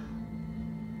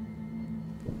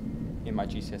in my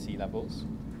GCSE levels.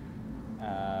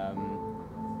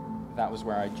 That was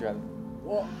where I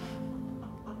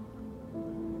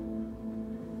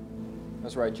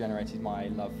That's where I generated my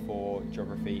love for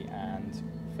geography and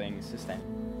things sustainable.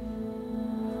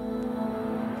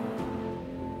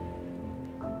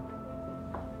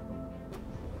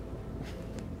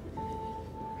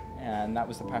 And that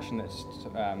was the passion that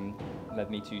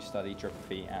led me to study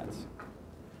geography at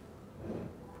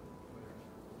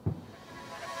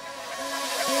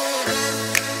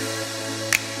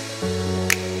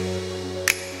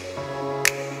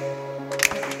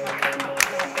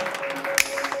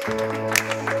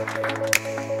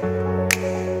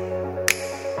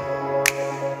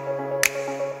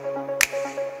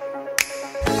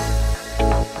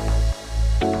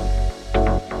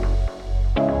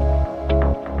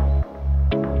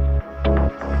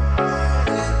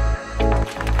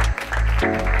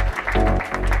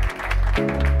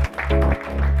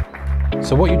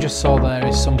So what you just saw there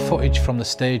is some footage from the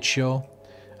stage show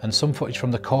and some footage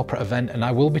from the corporate event, and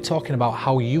I will be talking about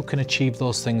how you can achieve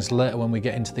those things later when we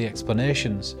get into the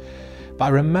explanations. But I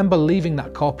remember leaving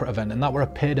that corporate event, and that were a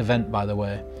paid event by the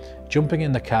way, jumping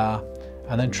in the car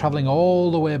and then travelling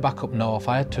all the way back up north.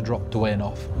 I had to drop Dwayne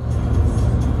off.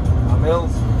 I'm ill,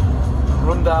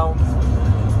 run down.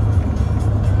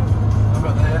 I'm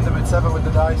at the end of it ever with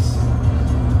the dice.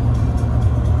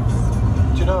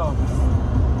 Do you know,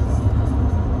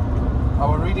 I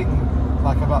was reading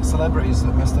about celebrities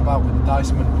that messed about with the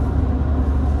Diceman,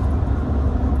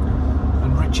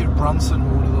 and Richard Branson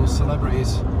was one of those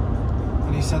celebrities,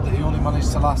 and he said that he only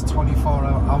managed to last 24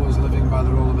 hours living by the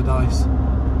roll of a dice.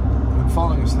 I'm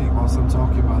falling asleep whilst I'm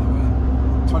talking, by the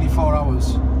way. 24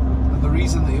 hours, and the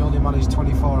reason that he only managed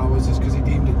 24 hours is because he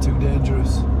deemed it too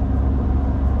dangerous.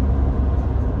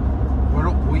 We're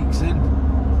up weeks in.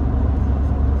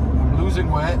 I'm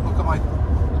losing weight, look at my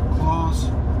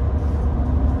clothes.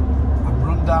 I'm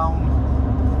run down,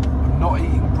 I'm not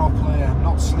eating properly, I'm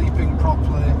not sleeping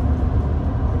properly.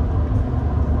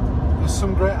 There's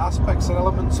some great aspects and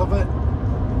elements of it,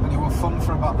 and it was fun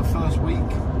for about the first week.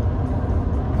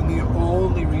 And the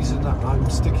only reason that I'm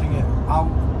sticking it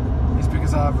out is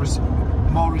because I have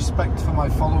more respect for my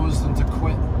followers than to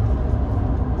quit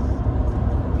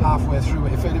halfway through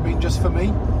it. If it had been just for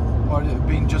me, or it had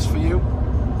been just for you,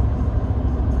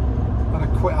 I'd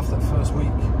have quit after the first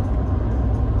week.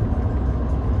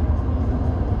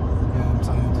 Yeah, I'm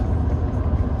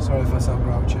tired. Sorry if I sound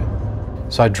grouchy.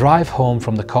 So I drive home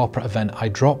from the corporate event, I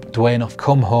drop Dwayne off,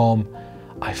 come home,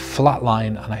 I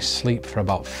flatline and I sleep for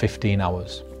about 15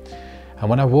 hours. And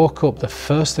when I woke up, the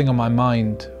first thing on my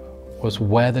mind was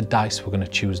where the dice were going to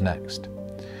choose next.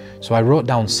 So I wrote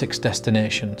down 6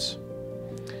 destinations.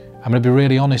 I'm going to be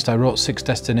really honest, I wrote 6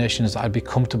 destinations that I'd be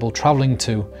comfortable travelling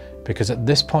to, because at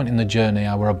this point in the journey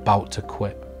I were about to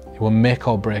quit. It was make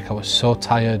or break. I was so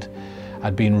tired,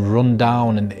 I'd been run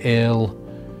down and ill,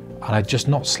 and I'd just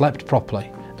not slept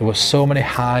properly. There were so many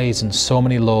highs and so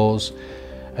many lows,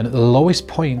 and at the lowest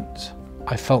point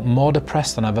I felt more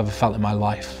depressed than I've ever felt in my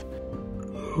life.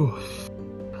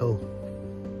 Hell.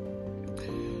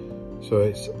 So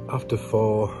it's after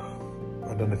 4.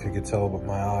 I don't know if you could tell, but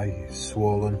my eye is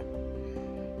swollen.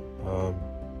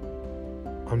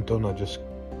 I'm done. I just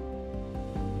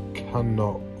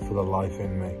cannot for the life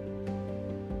in me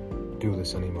do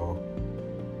this anymore.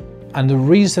 And the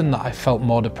reason that I felt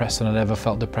more depressed than I'd ever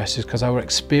felt depressed is because I were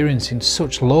experiencing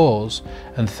such lows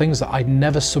and things that I'd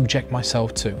never subject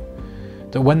myself to.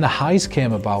 That when the highs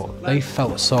came about, they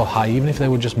felt so high, even if they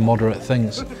were just moderate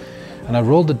things. And I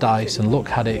rolled the dice and look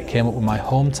at it, it came up with my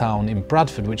hometown in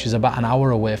Bradford, which is about an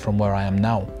hour away from where I am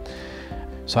now.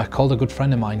 So I called a good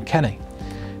friend of mine, Kenny.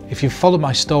 If you've followed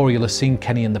my story, you'll have seen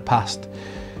Kenny in the past.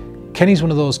 Kenny's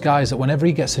one of those guys that whenever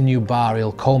he gets a new bar,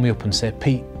 he'll call me up and say,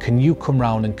 Pete, can you come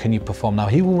round and can you perform? Now,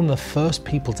 he was one of the first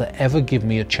people to ever give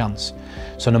me a chance.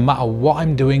 So no matter what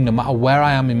I'm doing, no matter where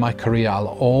I am in my career, I'll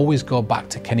always go back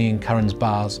to Kenny and Karen's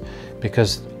bars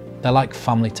because they're like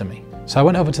family to me. So I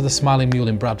went over to the Smiling Mule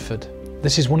in Bradford.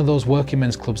 This is one of those working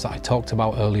men's clubs that I talked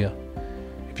about earlier.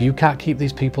 If you can't keep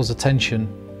these people's attention,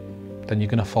 then you're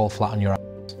going to fall flat on your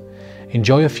ass.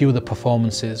 Enjoy a few of the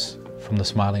performances from the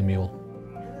Smiling Mule.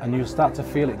 And you start to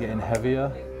feel it getting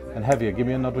heavier and heavier. Give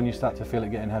me a nod when you start to feel it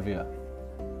getting heavier.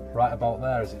 Right about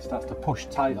there, as it starts to push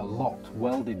tighter, locked,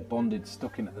 welded, bonded,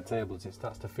 stuck in at the table, as it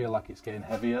starts to feel like it's getting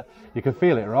heavier. You can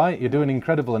feel it, right? You're doing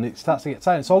incredible, and it starts to get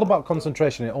tighter. It's all about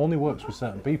concentration. It only works with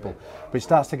certain people. But it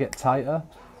starts to get tighter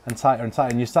and tighter and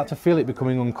tighter, and you start to feel it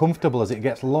becoming uncomfortable as it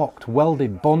gets locked,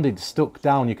 welded, bonded, stuck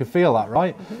down. You can feel that,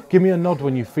 right? Give me a nod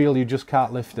when you feel you just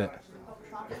can't lift it.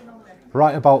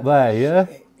 Right about there, yeah?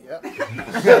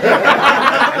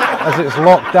 As it's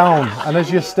locked down, and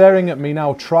as you're staring at me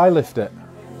now, try lift it.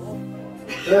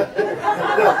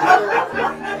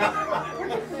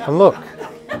 And look,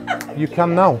 you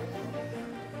can now.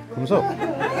 Comes up.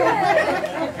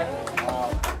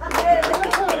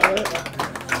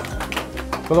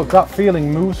 But look, that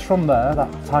feeling moves from there,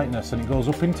 that tightness, and it goes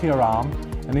up into your arm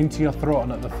and into your throat,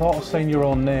 and at the thought of saying your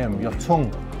own name, your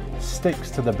tongue sticks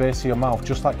to the base of your mouth,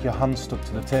 just like your hand stuck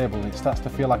to the table, and it starts to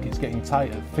feel like it's getting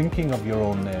tighter, thinking of your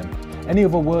own name. Any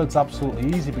other word's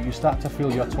absolutely easy, but you start to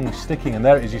feel your tongue sticking, and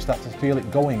there it is, you start to feel it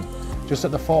going, just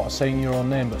at the thought of saying your own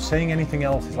name. But saying anything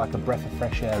else is like a breath of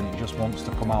fresh air, and it just wants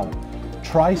to come out.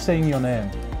 Try saying your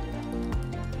name.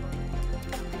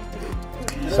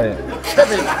 Say it.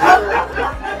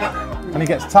 And it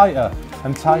gets tighter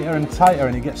and tighter and tighter,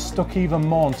 and it gets stuck even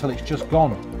more until it's just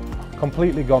gone.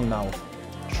 Completely gone now.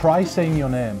 Try saying your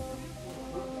name.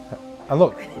 And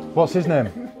look, what's his name?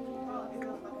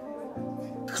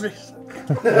 Chris.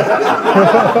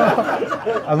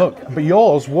 And look, but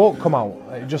yours won't come out.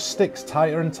 It just sticks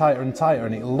tighter and tighter and tighter,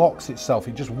 and it locks itself.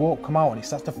 It just won't come out, and it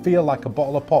starts to feel like a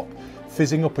bottle of pop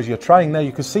fizzing up as you're trying there.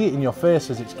 You can see it in your face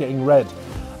as it's getting red.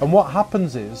 And what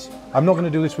happens is, I'm not going to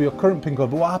do this with your current pin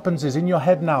code, but what happens is in your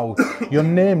head now, your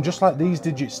name, just like these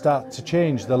digits start to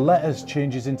change, the letters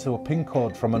changes into a pin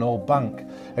code from an old bank,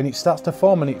 and it starts to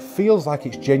form, and it feels like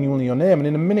it's genuinely your name. And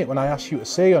in a minute when I ask you to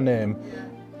say your name,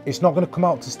 it's not going to come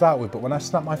out to start with, but when I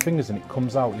snap my fingers and it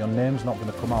comes out, your name's not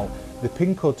going to come out. The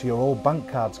pin code to your old bank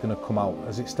card's going to come out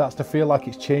as it starts to feel like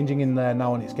it's changing in there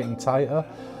now, and it's getting tighter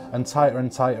and tighter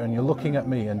and tighter, and you're looking at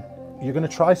me and you're going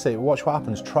to try say it. Watch what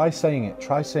happens. Try saying it.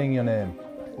 Try saying your name.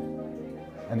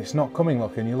 And it's not coming,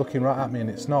 look, and you're looking right at me and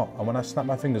it's not. And when I snap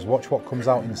my fingers, watch what comes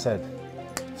out instead.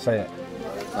 Say it.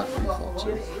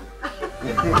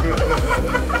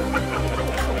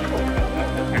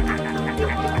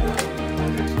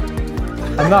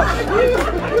 And that's...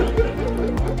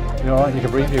 You're alright, you can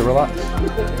breathe, you relax.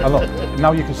 And look,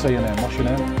 now you can say your name. What's your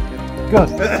name? Good.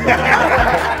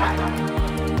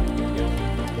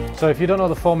 So if you don't know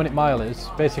what the 4-minute mile is,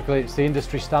 basically it's the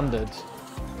industry standard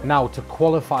now to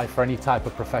qualify for any type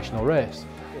of professional race.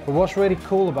 But what's really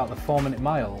cool about the 4-minute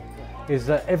mile is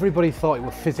that everybody thought it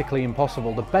was physically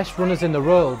impossible. The best runners in the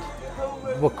world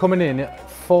were coming in at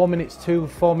 4 minutes 2,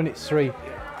 4 minutes 3,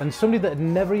 and somebody that had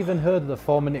never even heard of the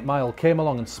 4-minute mile came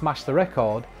along and smashed the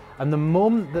record, and the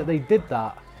moment that they did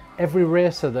that, every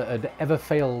racer that had ever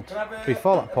failed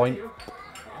before that point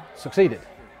succeeded,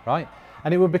 right?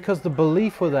 And it was because the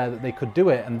belief were there that they could do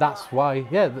it, and that's why,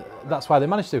 yeah, that's why they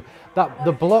managed to. That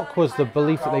the block was the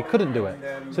belief that they couldn't do it.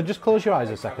 So just close your eyes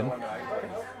a second,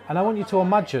 and I want you to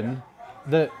imagine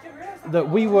that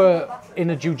we were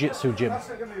in a jiu-jitsu gym,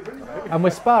 and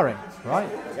we're sparring, right?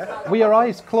 With your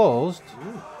eyes closed,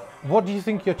 what do you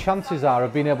think your chances are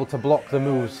of being able to block the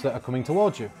moves that are coming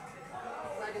towards you?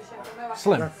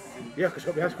 Slim. Yeah, because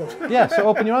got my eyes closed. Yeah, so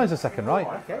open your eyes a second, right?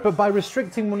 Okay. But by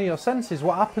restricting one of your senses,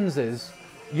 what happens is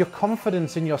your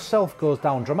confidence in yourself goes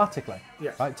down dramatically.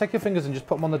 Yes. Right? Take your fingers and just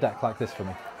put them on the deck like this for me.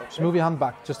 Okay. Just move your hand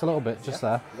back just a little bit, just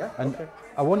there. Yeah. And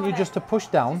I want you just to push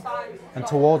down and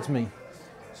towards me.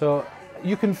 So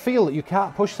you can feel that you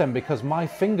can't push them because my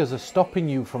fingers are stopping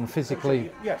you from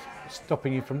physically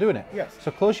stopping you from doing it. Yes.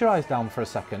 So close your eyes down for a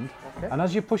second. Okay. And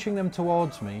as you're pushing them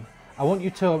towards me, I want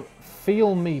you to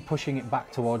feel me pushing it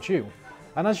back towards you.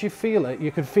 And as you feel it,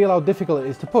 you can feel how difficult it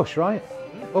is to push, right?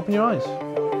 Open your eyes.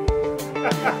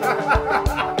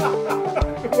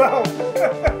 Wow.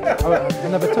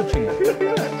 I'm never touching it.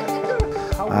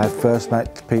 I first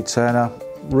met Pete Turner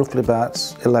roughly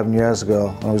about 11 years ago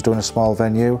when I was doing a small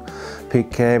venue.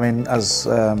 Pete came in as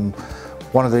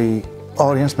one of the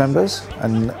audience members,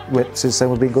 and since then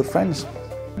we've been good friends.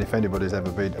 If anybody's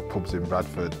ever been to pubs in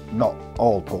Bradford, not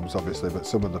all pubs obviously, but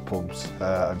some of the pubs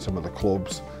and some of the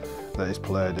clubs that he's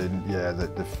played in, yeah,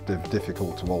 they're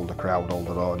difficult to hold a crowd, hold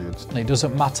an audience. It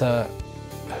doesn't matter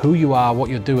who you are, what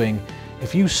you're doing.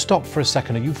 If you stop for a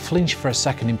second or you flinch for a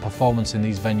second in performance in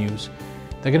these venues,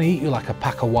 they're going to eat you like a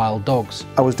pack of wild dogs.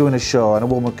 I was doing a show and a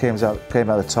woman came out of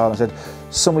the toilet and said,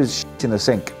 "Somebody's in the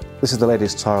sink." This is the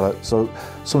ladies' toilet, so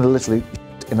somebody literally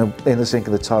in the sink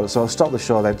of the toilet. So I stopped the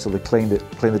show then until they cleaned the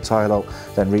toilet out,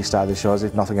 then restarted the show as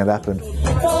if nothing had happened.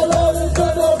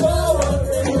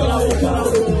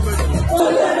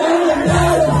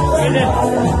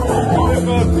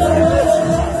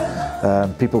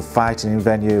 People fighting in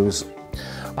venues.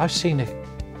 I've seen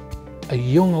a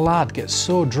young lad get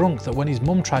so drunk that when his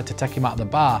mum tried to take him out of the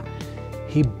bar,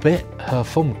 he bit her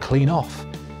thumb clean off.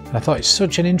 And I thought it's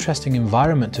such an interesting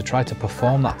environment to try to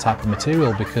perform that type of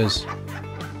material, because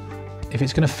if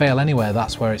it's going to fail anywhere,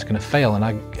 that's where it's going to fail. And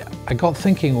I got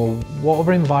thinking, well, what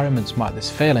other environments might this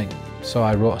fail in? So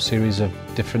I wrote a series of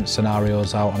different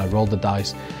scenarios out and I rolled the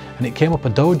dice, and it came up a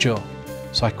dojo.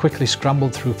 So I quickly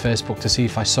scrambled through Facebook to see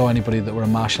if I saw anybody that were a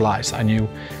martial artist I knew.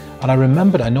 And I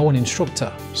remembered I know an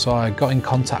instructor. So I got in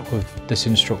contact with this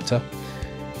instructor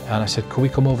and I said, could we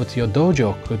come over to your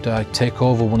dojo? Could I take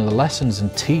over one of the lessons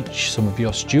and teach some of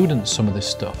your students some of this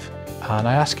stuff? And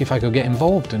I asked if I could get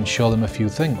involved and show them a few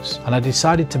things. And I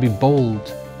decided to be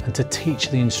bold and to teach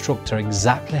the instructor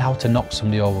exactly how to knock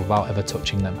somebody over without ever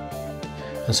touching them.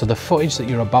 And so the footage that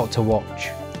you're about to watch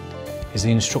is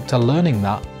the instructor learning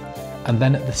that, and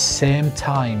then at the same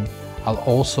time I'll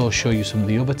also show you some of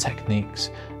the other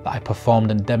techniques that I performed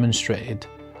and demonstrated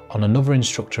on another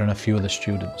instructor and a few other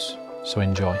students. So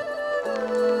enjoy.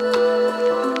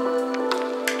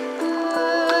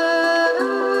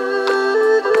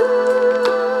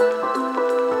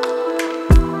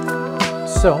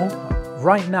 So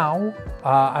Right now,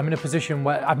 I'm in a position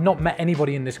where I've not met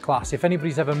anybody in this class. If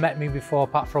anybody's ever met me before,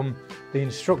 apart from the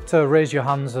instructor, raise your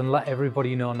hands and let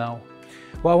everybody know now.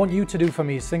 What I want you to do for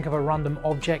me is think of a random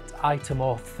object, item,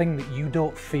 or thing that you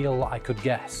don't feel I could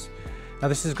guess. Now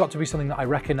this has got to be something that I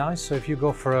recognize, so if you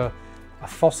go for a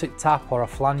faucet tap or a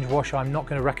flange washer, I'm not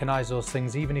going to recognize those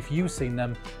things, even if you've seen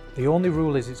them. The only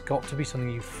rule is it's got to be something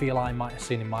you feel I might have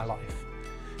seen in my life.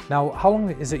 Now, how long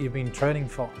is it you've been training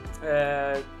for?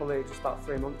 Probably just about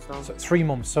 3 months now. So 3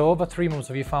 months. So over 3 months,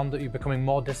 have you found that you're becoming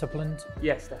more disciplined?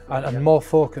 Yes, definitely. And more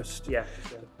focused? Yeah.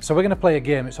 So we're going to play a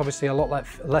game. It's obviously a lot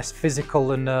less physical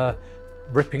than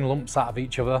ripping lumps out of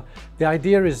each other. The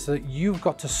idea is that you've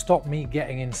got to stop me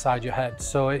getting inside your head.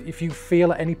 So if you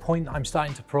feel at any point that I'm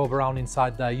starting to probe around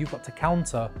inside there, you've got to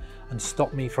counter and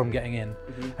stop me from getting in.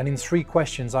 And in 3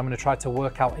 questions, I'm going to try to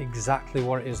work out exactly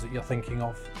what it is that you're thinking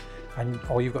of. And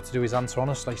all you've got to do is answer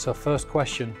honestly. So first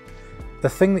question, the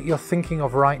thing that you're thinking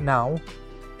of right now,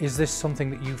 is this something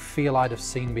that you feel I'd have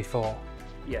seen before?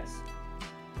 Yes.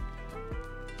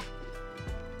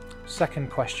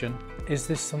 Second question, is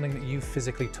this something that you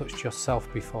physically touched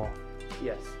yourself before?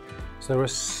 Yes. So there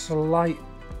was a slight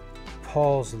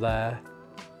pause there,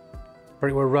 but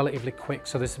it were relatively quick,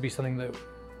 so this would be something that...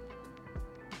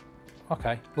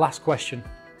 Okay, last question.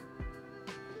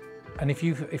 And if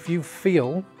you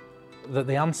feel that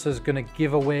the answer is going to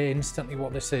give away instantly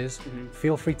what this is,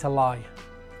 feel free to lie,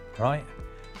 right?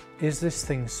 Is this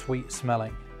thing sweet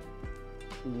smelling?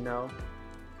 No.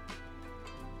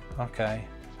 Okay.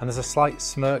 And there's a slight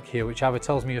smirk here, which either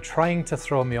tells me you're trying to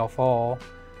throw me off or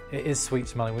it is sweet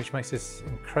smelling, which makes this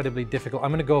incredibly difficult.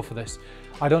 I'm going to go for this.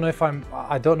 I don't know if I'm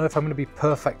going to be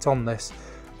perfect on this.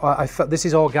 This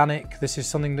is organic. This is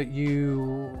something that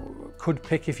you could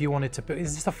pick if you wanted to pick.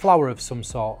 Is this a flower of some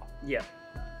sort? Yeah.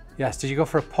 Yes. Did you go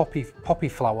for a poppy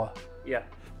flower? Yeah.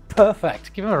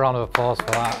 Perfect. Give him a round of applause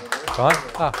for that.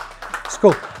 Right? It's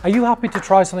cool. Are you happy to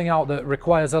try something out that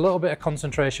requires a little bit of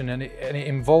concentration and it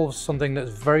involves something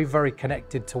that's very, very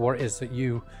connected to what it is that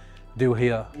you do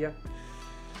here? Yeah.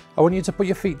 I want you to put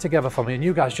your feet together for me and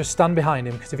you guys just stand behind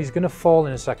him, because if he's going to fall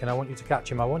in a second, I want you to catch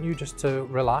him. I want you just to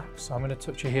relax. I'm going to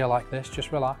touch you here like this.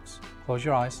 Just relax. Close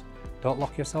your eyes. Don't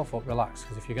lock yourself up. Relax,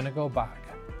 because if you're going to go back,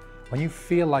 when you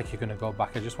feel like you're going to go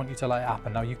back, I just want you to let it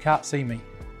happen. Now, you can't see me.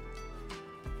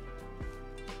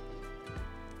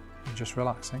 You're just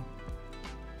relaxing.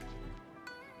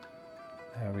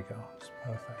 There we go, it's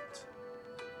perfect.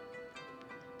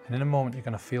 And in a moment, you're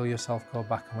going to feel yourself go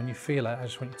back. And when you feel it, I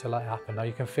just want you to let it happen. Now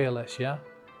you can feel this, yeah?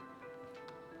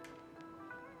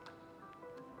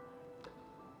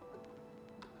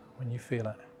 When you feel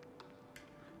it,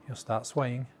 you'll start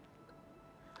swaying.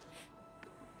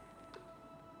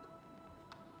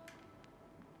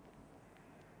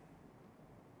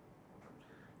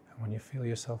 And when you feel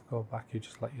yourself go back, you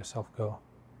just let yourself go.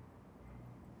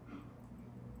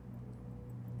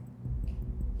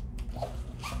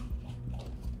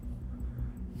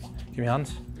 Give me your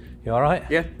hands. You all right?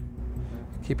 Yeah.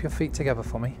 Keep your feet together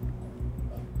for me.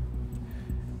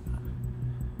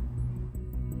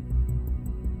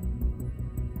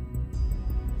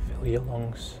 Fill your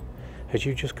lungs as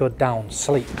you just go down,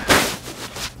 sleep.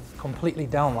 Completely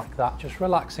down like that, just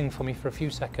relaxing for me for a few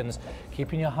seconds,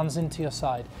 keeping your hands into your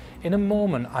side. In a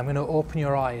moment, I'm going to open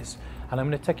your eyes and I'm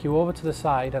going to take you over to the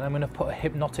side and I'm going to put a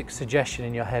hypnotic suggestion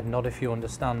in your head, nod if you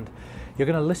understand. You're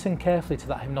going to listen carefully to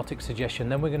that hypnotic suggestion,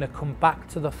 then we're going to come back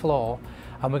to the floor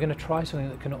and we're going to try something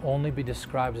that can only be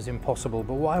described as impossible.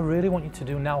 But what I really want you to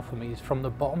do now for me is from the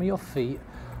bottom of your feet,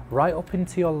 right up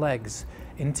into your legs,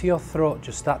 into your throat,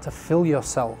 just start to fill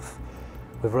yourself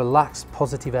with relaxed,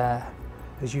 positive air.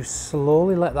 As you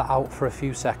slowly let that out for a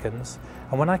few seconds,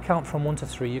 and when I count from 1 to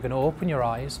 3, you're going to open your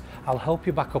eyes, I'll help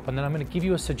you back up, and then I'm going to give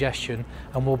you a suggestion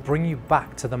and we'll bring you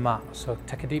back to the mat. So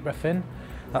take a deep breath in.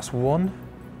 That's 1,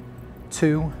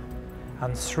 2,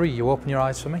 and 3. You open your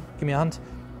eyes for me. Give me a hand.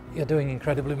 You're doing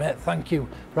incredibly, mate. Thank you.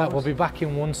 Right, we'll be back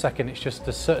in 1 second. It's just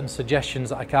there's certain suggestions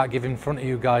that I can't give in front of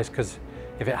you guys, because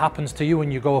if it happens to you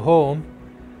when you go home,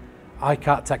 I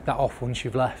can't take that off once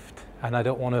you've left, and I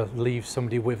don't want to leave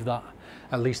somebody with that.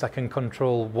 At least I can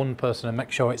control one person and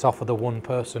make sure it's off of the one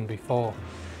person before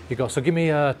you go. So give me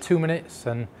 2 minutes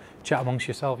and chat amongst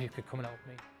yourself. You could come and help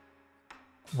me.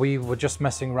 We were just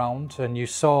messing around and you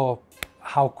saw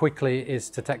how quickly it is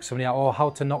to take somebody out or how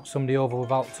to knock somebody over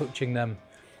without touching them.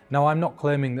 Now, I'm not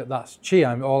claiming that that's chi.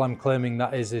 All I'm claiming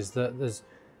that is that there's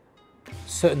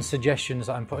certain suggestions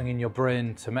that I'm putting in your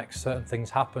brain to make certain things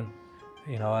happen.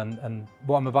 You know, and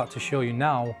what I'm about to show you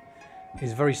now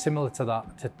is very similar to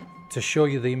that, to show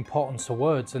you the importance of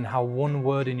words and how one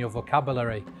word in your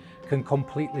vocabulary can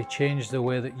completely change the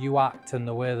way that you act and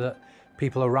the way that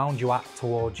people around you act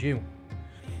towards you.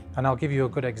 And I'll give you a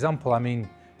good example. I mean,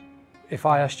 if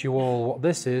I asked you all what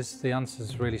this is, the answer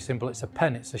is really simple. It's a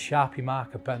pen, it's a Sharpie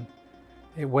marker pen.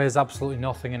 It weighs absolutely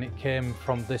nothing and it came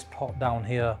from this pot down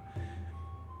here.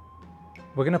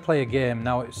 We're gonna play a game.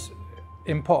 Now it's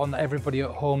important that everybody at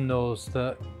home knows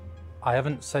that I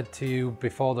haven't said to you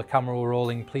before the camera were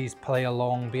rolling, please play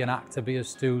along, be an actor, be a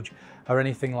stooge, or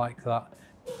anything like that.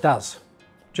 Daz,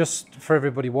 just for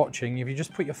everybody watching, if you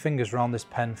just put your fingers around this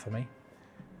pen for me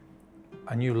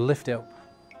and you lift it up,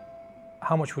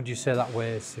 how much would you say that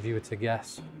weighs if you were to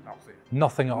guess? Nothing.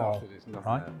 Nothing at all,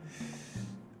 right?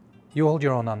 You hold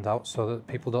your own hand out so that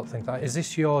people don't think that. Is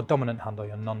this your dominant hand or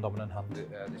your non-dominant hand?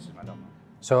 This is my dominant.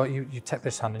 So you take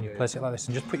this hand and you place it like this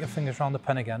and just put your fingers around the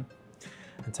pen again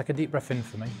and take a deep breath in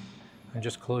for me and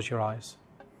just close your eyes.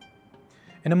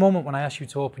 In a moment when I ask you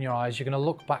to open your eyes, you're going to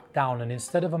look back down and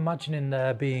instead of imagining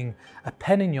there being a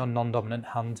pen in your non-dominant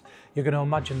hand, you're going to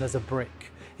imagine there's a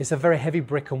brick. It's a very heavy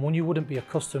brick and one you wouldn't be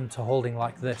accustomed to holding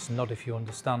like this, not if you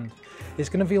understand. It's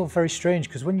going to feel very strange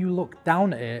because when you look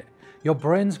down at it, your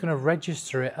brain's going to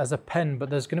register it as a pen,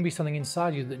 but there's going to be something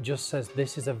inside you that just says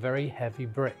this is a very heavy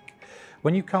brick.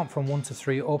 When you count from 1 to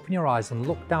 3, open your eyes and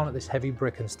look down at this heavy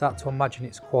brick and start to imagine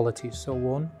its qualities. So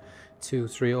 1, 2,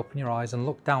 3, open your eyes and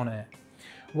look down at it.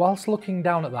 Whilst looking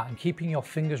down at that and keeping your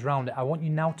fingers around it, I want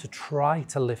you now to try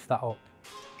to lift that up.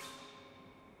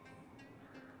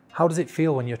 How does it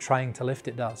feel when you're trying to lift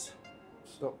it, Daz?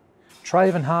 Stop. Try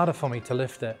even harder for me to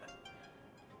lift it.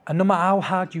 And no matter how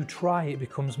hard you try, it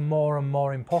becomes more and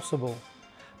more impossible.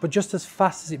 But just as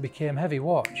fast as it became heavy,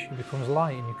 watch, it becomes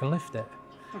light and you can lift it.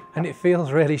 And it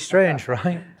feels really strange,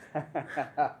 right?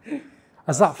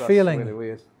 As that feeling really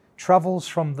weird. travels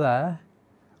from there,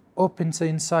 up into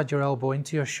inside your elbow,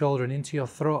 into your shoulder and into your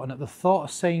throat, and at the thought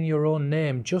of saying your own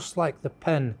name, just like the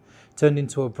pen turned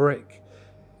into a brick,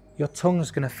 your tongue's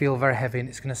going to feel very heavy and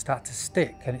it's going to start to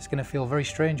stick and it's going to feel very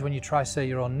strange when you try to say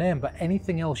your own name, but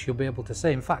anything else you'll be able to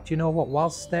say. In fact, you know what?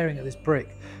 Whilst staring at this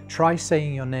brick, try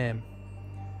saying your name.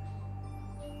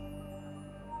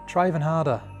 Try even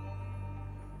harder.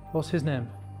 What's his name?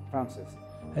 Francis.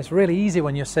 It's really easy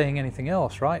when you're saying anything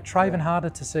else, right? Try even harder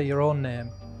to say your own name.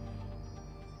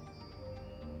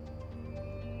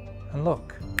 And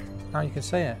look, now you can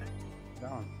say it.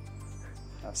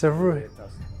 It's a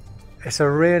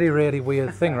really, really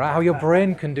weird thing, right? How your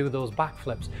brain can do those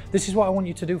backflips. This is what I want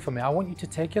you to do for me. I want you to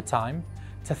take your time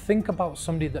to think about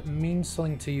somebody that means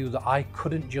something to you that I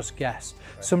couldn't just guess.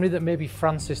 Somebody that maybe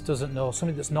Francis doesn't know,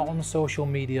 somebody that's not on social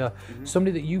media,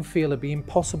 somebody that you feel would be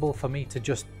impossible for me to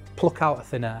just pluck out of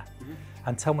thin air.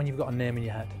 And tell me when you've got a name in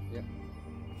your head. Yep.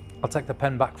 I'll take the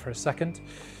pen back for a second.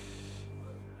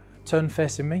 Turn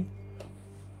facing me.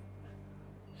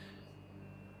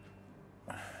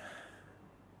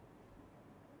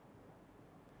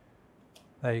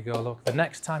 There you go, look. The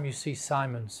next time you see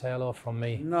Simon, say hello from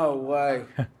me. No way.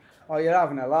 Oh, you're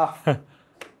having a laugh.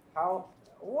 How?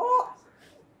 What?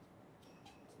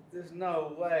 There's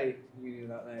no way you knew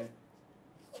that name.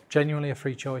 Genuinely a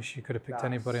free choice. You could have picked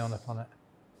anybody on the planet.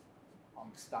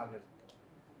 I'm staggered.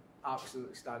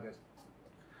 Absolutely staggered.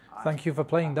 Thank you for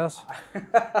playing, Daz.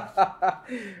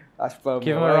 That's blown me away.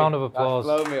 Give him a round of applause.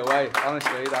 That's blown me away.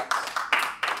 Honestly, that's...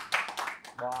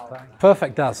 Wow.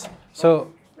 Perfect, Daz.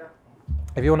 So,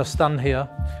 if you want to stand here,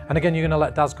 and again, you're going to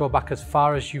let Daz go back as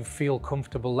far as you feel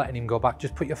comfortable letting him go back.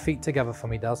 Just put your feet together for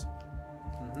me, Daz.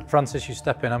 Francis, you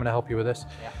step in. I'm going to help you with this.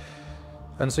 Yeah.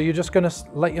 And so you're just going to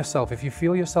let yourself, if you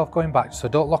feel yourself going back, so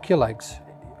don't lock your legs.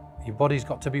 Your body's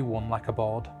got to be one like a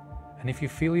board. And if you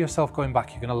feel yourself going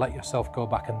back, you're going to let yourself go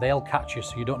back and they'll catch you,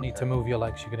 so you don't need to move your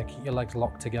legs. You're going to keep your legs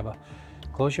locked together.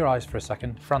 Close your eyes for a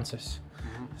second. Francis,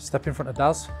 step in front of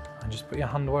Daz and just put your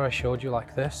hand where I showed you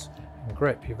like this. And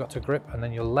grip, you've got to grip, and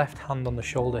then your left hand on the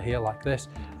shoulder here like this,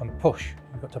 and push.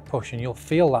 You've got to push, and you'll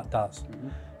feel that, Daz.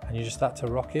 And you just start to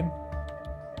rock him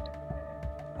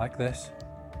like this,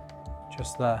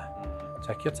 just there.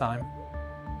 Take your time.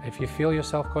 If you feel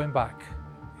yourself going back,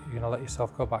 you're gonna let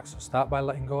yourself go back. So start by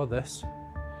letting go of this.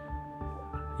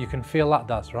 You can feel that,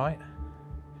 Daz, right?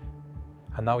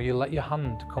 And now you let your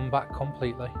hand come back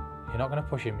completely. You're not gonna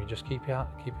push him, you just keep him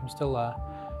still there.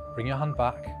 Bring your hand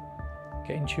back.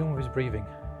 Get in tune with his breathing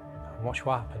and watch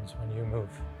what happens when you move.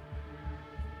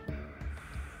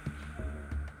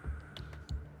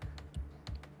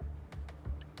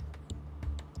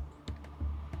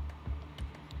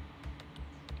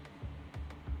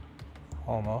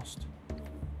 Almost.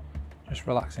 Just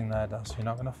relaxing there, Daz. You're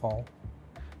not going to fall.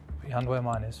 Put your hand where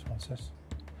mine is, Francis.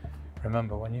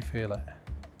 Remember, when you feel it,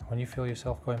 when you feel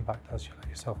yourself going back, Daz, you let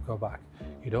yourself go back.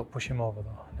 You don't push him over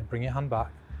though. Then bring your hand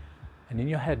back. And in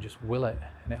your head, just will it,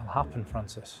 and it'll happen,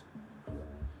 Francis.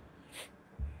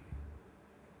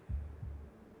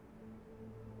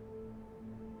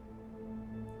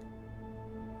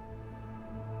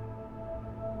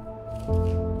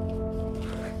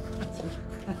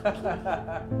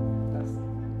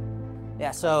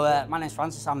 Yeah, so my name's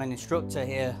Francis. I'm an instructor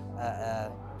here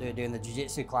doing the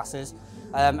jiu-jitsu classes.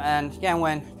 And again,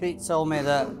 when Pete told me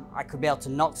that I could be able to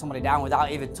knock somebody down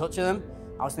without even touching them,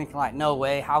 I was thinking like, no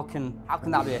way, how can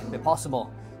that be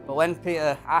possible? But when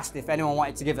Peter asked if anyone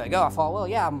wanted to give it a go, I thought, well,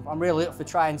 yeah, I'm really up for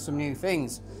trying some new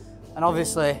things. And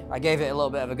obviously, I gave it a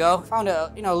little bit of a go. Found it,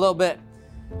 a little bit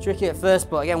tricky at first,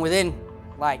 but again, within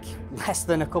like less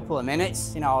than a couple of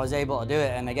minutes, I was able to do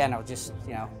it. And again, I was just,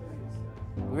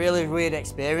 really weird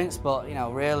experience, but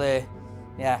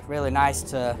really nice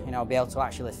to be able to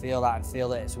actually feel that and feel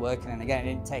that it's working. And again,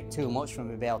 it didn't take too much for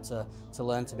me to be able to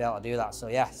learn to be able to do that. So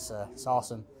yeah, it's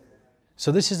awesome.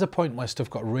 So this is the point where stuff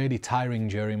got really tiring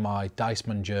during my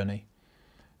Diceman journey.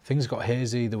 Things got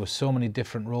hazy. There were so many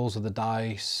different rolls of the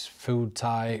dice, food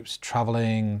types,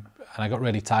 traveling, and I got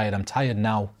really tired. I'm tired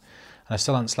now, and I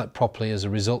still haven't slept properly as a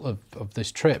result of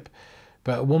this trip.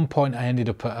 But at one point I ended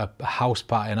up at a house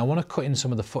party, and I want to cut in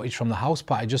some of the footage from the house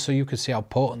party just so you can see how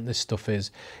potent this stuff is,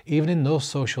 even in those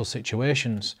social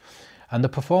situations. And the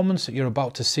performance that you're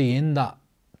about to see in that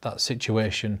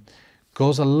situation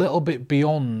goes a little bit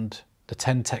beyond the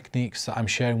 10 techniques that I'm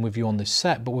sharing with you on this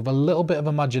set, but with a little bit of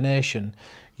imagination,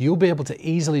 you'll be able to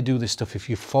easily do this stuff if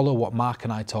you follow what Mark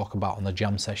and I talk about on the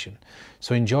jam session.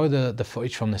 So enjoy the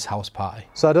footage from this house party.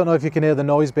 So I don't know if you can hear the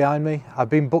noise behind me. I've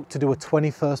been booked to do a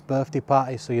 21st birthday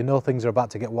party, so you know things are about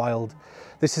to get wild.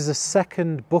 This is the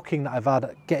second booking that I've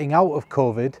had getting out of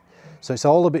COVID, so it's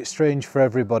all a bit strange for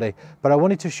everybody. But I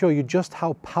wanted to show you just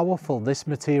how powerful this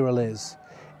material is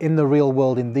in the real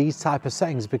world in these type of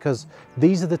settings, because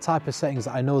these are the type of settings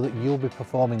that I know that you'll be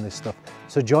performing this stuff.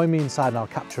 So join me inside and I'll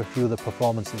capture a few of the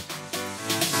performances.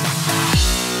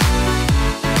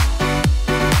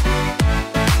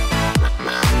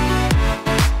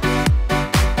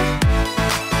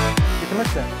 You can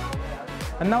lift it.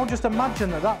 And now just imagine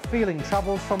that feeling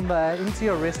travels from there into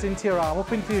your wrist, into your arm,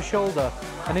 up into your shoulder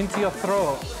and into your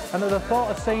throat. And at the thought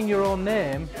of saying your own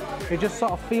name, it just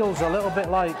sort of feels a little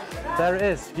bit like, there it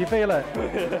is. Do you feel it?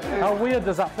 How weird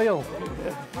does that feel?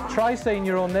 Try saying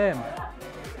your own name.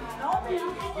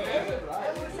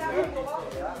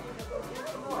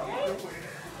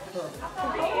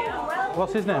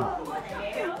 What's his name?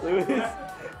 Lewis.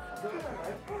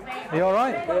 Are you all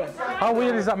right? Yeah. How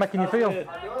weird is that making you feel? Yeah.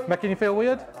 Making you feel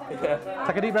weird? Yeah.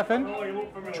 Take a deep breath in.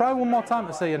 Try one more time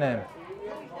to say your name.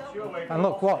 And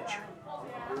look, watch.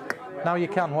 Now you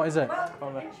can. What is it?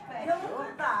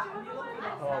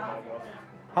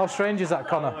 How strange is that,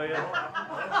 Connor? Oh,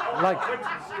 yeah. Like,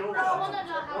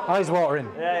 eyes watering.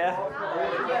 Yeah.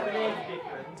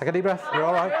 Take a deep breath. You're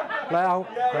all right. Let it out.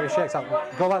 Let it shakes out.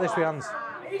 Go like this with your hands.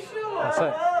 That's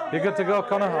it. You're good to go,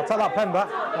 Connor. I'll take that pen back.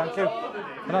 Thank you.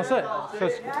 And that's it.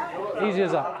 Just easy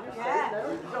as that.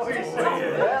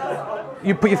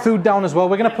 You put your food down as well.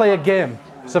 We're going to play a game.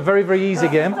 It's a very, very easy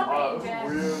game.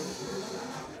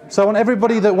 So I want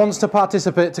everybody that wants to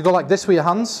participate to go like this with your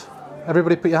hands.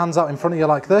 Everybody put your hands out in front of you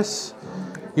like this.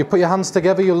 You put your hands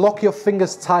together, you lock your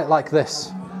fingers tight like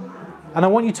this. And I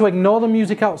want you to ignore the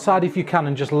music outside if you can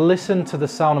and just listen to the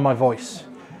sound of my voice.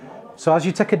 So as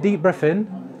you take a deep breath in,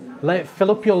 let it fill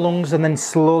up your lungs and then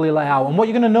slowly let it out. And what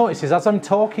you're going to notice is as I'm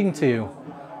talking to you,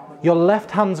 your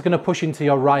left hand's going to push into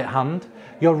your right hand.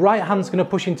 Your right hand's going to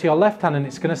push into your left hand and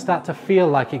it's going to start to feel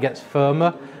like it gets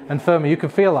firmer and firmer. You can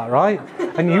feel that, right?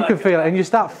 And you can feel it and you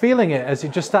start feeling it as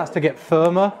it just starts to get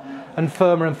firmer and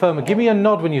firmer and firmer. Give me a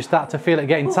nod when you start to feel it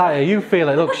getting tighter. You feel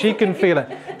it. Look, she can feel it.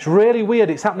 It's really weird.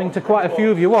 It's happening to quite a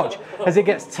few of you. Watch. As it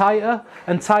gets tighter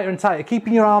and tighter and tighter.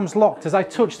 Keeping your arms locked. As I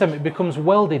touch them, it becomes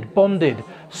welded, bonded,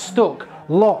 stuck,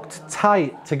 locked,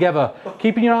 tight together.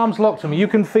 Keeping your arms locked on me. You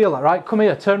can feel that, right? Come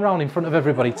here. Turn around in front of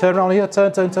everybody. Turn around here.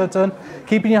 Turn, turn, turn, turn.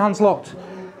 Keeping your hands locked.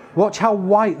 Watch how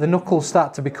white the knuckles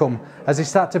start to become as they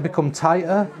start to become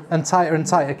tighter and tighter and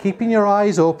tighter. Keeping your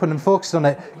eyes open and focused on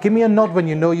it. Give me a nod when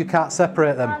you know you can't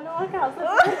separate them.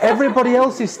 Everybody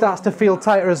else's starts to feel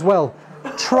tighter as well.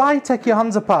 Try take your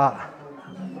hands apart.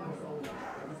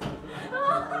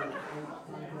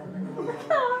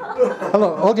 And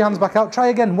look, hold your hands back out. Try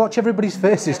again. Watch everybody's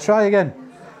faces. Try again.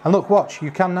 And look, watch.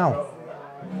 You can now.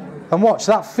 And watch,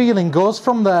 that feeling goes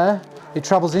from there. It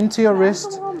travels into your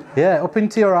wrist. Yeah, up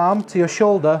into your arm, to your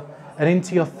shoulder, and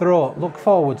into your throat. Look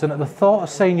forwards, and at the thought of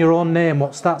saying your own name,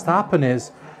 what starts to happen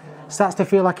is, it starts to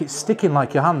feel like it's sticking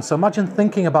like your hand. So imagine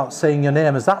thinking about saying your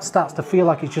name as that starts to feel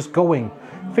like it's just going.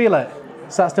 Feel it.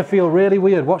 starts to feel really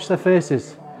weird, watch their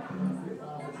faces.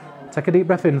 Take a deep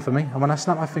breath in for me, and when I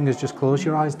snap my fingers, just close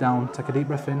your eyes down. Take a deep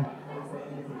breath in.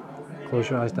 Close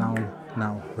your eyes down.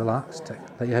 Now, relax.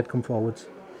 Let your head come forwards.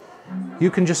 You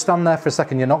can just stand there for a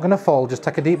second. You're not going to fall. Just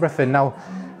take a deep breath in. Now,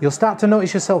 you'll start to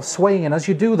notice yourself swaying, and as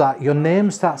you do that, your name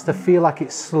starts to feel like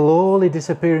it's slowly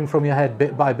disappearing from your head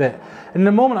bit by bit. And in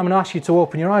a moment, I'm going to ask you to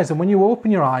open your eyes, and when you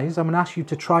open your eyes, I'm going to ask you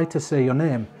to try to say your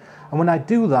name. And when I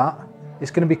do that,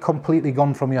 it's going to be completely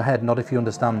gone from your head, not if you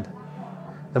understand.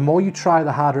 The more you try,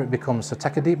 the harder it becomes. So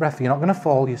take a deep breath. You're not going to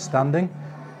fall. You're standing.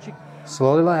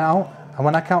 Slowly let it out. And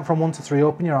when I count from 1 to 3,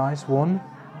 open your eyes. 1,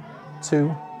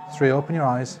 2, 3, open your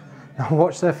eyes. Now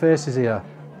watch their faces here.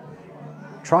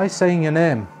 Try saying your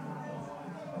name.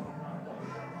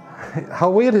 How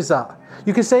weird is that?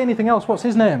 You can say anything else. What's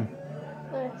his name?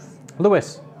 Lewis.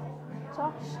 Lewis.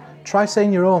 Josh. Try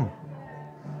saying your own.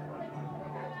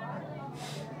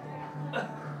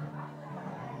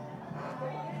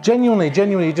 Genuinely,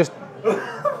 you just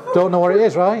don't know what it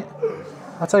is, right?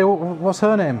 I'll tell you what, what's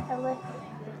her name? Emily.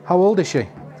 How old is she?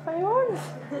 21.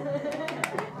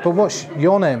 But what's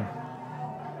your name?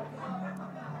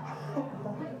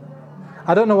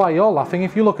 I don't know why you're laughing.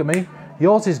 If you look at me,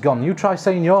 yours is gone. You try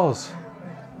saying yours.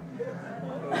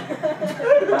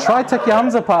 Try take your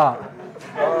hands apart.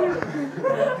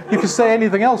 You can say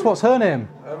anything else. What's her name?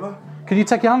 Emma. Can you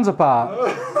take your hands apart?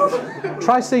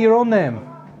 Try say your own name.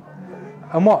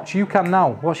 And watch, you can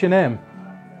now. What's your name?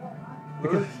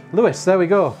 Lewis. Lewis, there we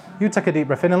go. You take a deep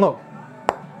breath in and look.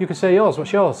 You can say yours.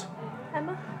 What's yours?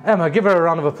 Emma. Emma, give her a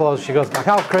round of applause. She goes back.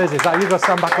 How crazy is that? You go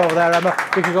stand back over there, Emma.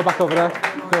 You can go back over there.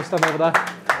 Go stand over there.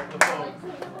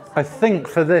 I think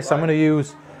for this, I'm going to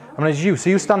use you. So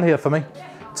you stand here for me.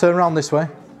 Turn around this way.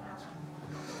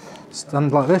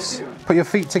 Stand like this. Put your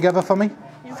feet together for me.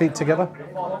 Feet together.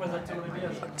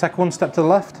 Take one step to the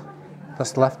left.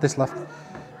 That's the left, this left.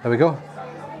 There we go.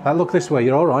 Right, look this way,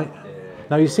 you're all right.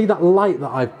 Now you see that light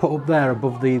that I've put up there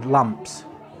above the lamps?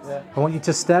 Yeah. I want you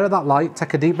to stare at that light,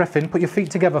 take a deep breath in, put your feet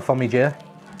together for me, Jay.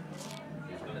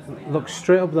 Look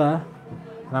straight up there,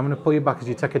 and I'm going to pull you back as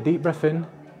you take a deep breath in.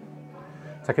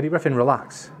 Take a deep breath in,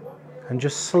 relax, and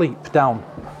just sleep down.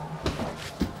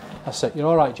 That's it, you're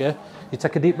all right, Jay. You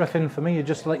take a deep breath in for me, you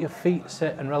just let your feet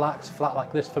sit and relax flat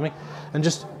like this for me, and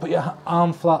just put your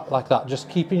arm flat like that, just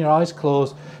keeping your eyes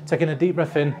closed, taking a deep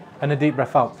breath in and a deep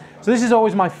breath out. So this is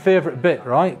always my favourite bit,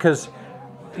 right? Because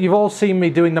you've all seen me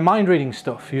doing the mind reading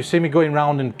stuff. You've seen me going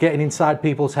around and getting inside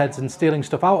people's heads and stealing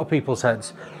stuff out of people's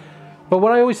heads. But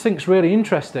what I always think is really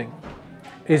interesting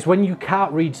is when you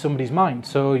can't read somebody's mind.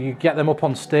 So you get them up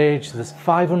on stage, there's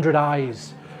 500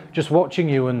 eyes just watching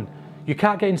you, and you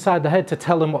can't get inside the head to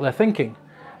tell them what they're thinking.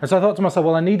 And so I thought to myself,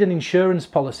 well, I need an insurance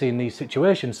policy in these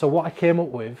situations. So what I came up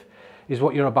with is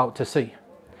what you're about to see.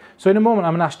 So in a moment,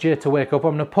 I'm going to ask Jay to wake up.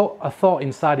 I'm going to put a thought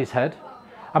inside his head.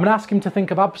 I'm going to ask him to think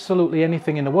of absolutely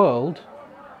anything in the world.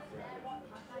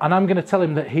 And I'm going to tell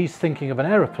him that he's thinking of an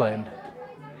aeroplane.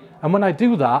 And when I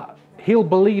do that, he'll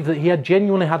believe that he had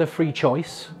genuinely had a free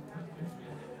choice.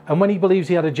 And when he believes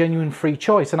he had a genuine free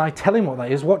choice, and I tell him what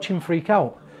that is, watch him freak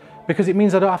out. Because it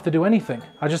means I don't have to do anything.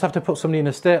 I just have to put somebody in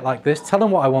a state like this, tell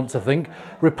them what I want to think,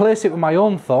 replace it with my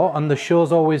own thought, and the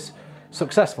show's always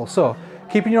successful. So,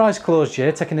 keeping your eyes closed,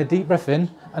 Jay, taking a deep breath in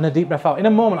and a deep breath out. In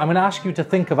a moment, I'm going to ask you to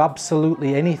think of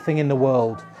absolutely anything in the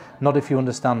world, not if you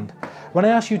understand. When I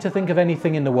ask you to think of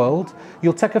anything in the world,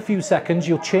 you'll take a few seconds,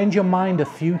 you'll change your mind a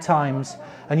few times,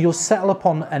 and you'll settle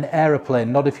upon an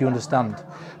aeroplane, not if you understand.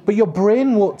 But your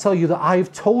brain won't tell you that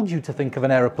I've told you to think of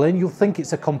an aeroplane. You'll think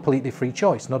it's a completely free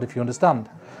choice, not if you understand.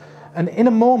 And in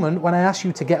a moment, when I ask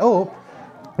you to get up,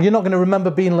 you're not going to remember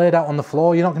being laid out on the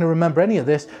floor. You're not going to remember any of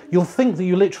this. You'll think that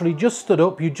you literally just stood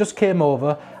up, you just came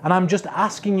over, and I'm just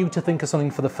asking you to think of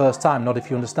something for the first time, not if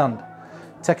you understand.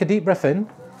 Take a deep breath in.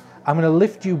 I'm going to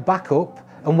lift you back up,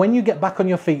 and when you get back on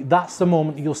your feet, that's the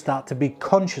moment you'll start to be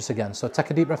conscious again. So take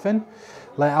a deep breath in.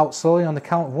 Let it out slowly on the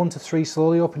count of 1 to 3.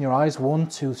 Slowly open your eyes. 1,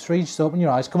 2, 3. Just open your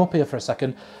eyes. Come up here for a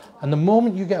second. And the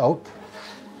moment you get up,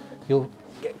 you'll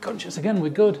get conscious again. We're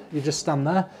good. You just stand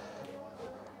there.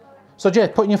 So Jay,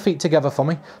 putting your feet together for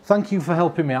me. Thank you for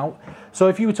helping me out. So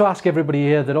if you were to ask everybody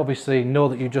here that obviously know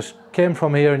that you just came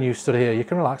from here and you stood here, you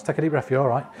can relax. Take a deep breath. You're all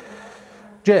right.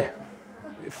 Jay,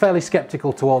 fairly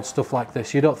skeptical towards stuff like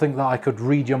this. You don't think that I could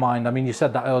read your mind? I mean, you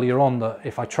said that earlier on, that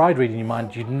if I tried reading your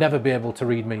mind, you'd never be able to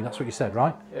read me. That's what you said,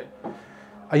 right? Yeah.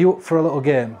 Are you up for a little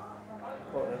game?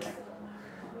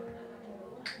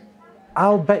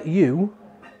 I'll bet you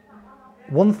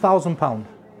 £1,000.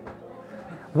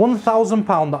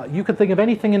 £1,000 that you could think of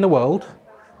anything in the world,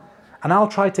 and I'll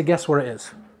try to guess where it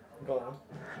is. Go on.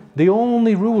 The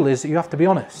only rule is that you have to be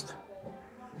honest.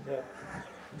 Yeah.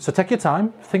 So take your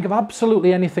time, think of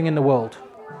absolutely anything in the world.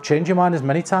 Change your mind as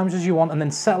many times as you want and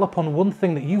then settle upon one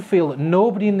thing that you feel that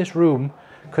nobody in this room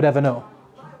could ever know.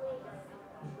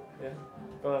 Yeah.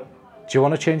 Go on. Do you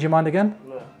want to change your mind again?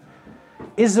 No.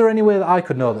 Is there any way that I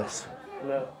could know this?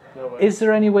 No. No way. Is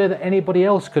there any way that anybody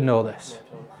else could know this?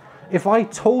 If I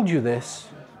told you this,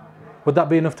 would that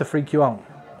be enough to freak you out?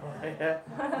 Yeah.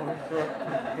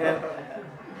 Yeah.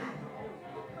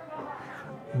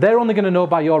 They're only going to know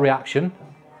by your reaction,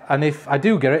 and if I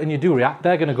do get it and you do react,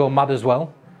 they're going to go mad as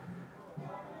well.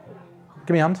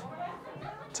 Give me a hand.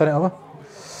 Turn it over.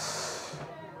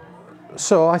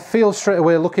 So I feel straight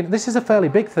away looking, this is a fairly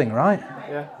big thing, right?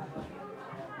 Yeah.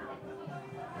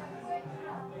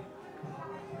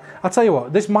 I'll tell you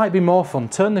what, this might be more fun.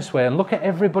 Turn this way and look at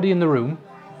everybody in the room,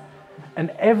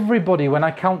 and everybody, when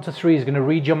I count to 3, is going to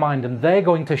read your mind and they're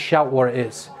going to shout what it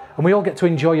is. And we all get to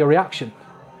enjoy your reaction,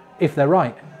 if they're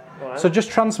right. Right. So just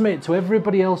transmit it to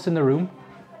everybody else in the room.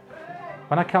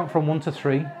 When I count from 1 to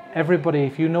 3, everybody,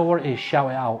 if you know what it is, shout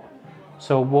it out.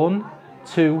 So 1,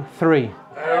 2, 3.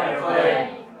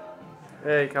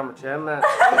 Hey, come on, Jim, man.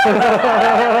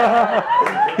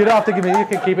 You don't have to give me, you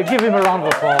can keep it. Give him a round of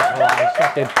applause for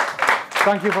that.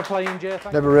 Thank you for playing, Jay.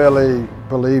 Never really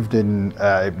believed in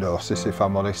hypnosis, if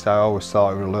I'm honest. I always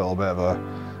thought it was a little bit of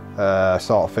a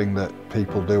sort of thing that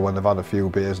people do when they've had a few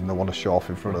beers and they want to show off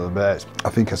in front of their mates. I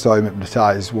think I saw him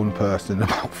hypnotise one person in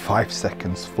about 5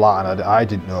 seconds flat, and I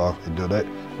didn't know he'd done it.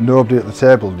 Nobody at the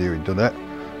table knew he'd done it.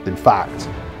 In fact,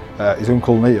 his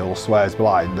Uncle Neil swears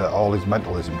blind that all his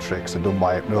mentalism tricks are done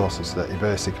by hypnosis, that he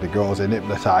basically goes in,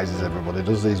 hypnotises everybody,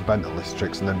 does these mentalist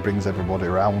tricks and then brings everybody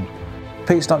around.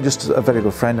 Pete's not just a very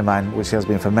good friend of mine, which he has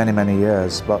been for many, many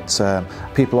years, but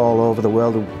people all over the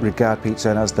world regard Pete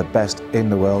Turner as the best in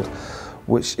the world,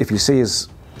 which if you see his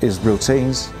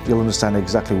routines, you'll understand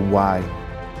exactly why.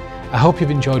 I hope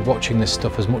you've enjoyed watching this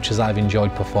stuff as much as I've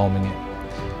enjoyed performing it.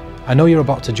 I know you're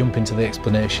about to jump into the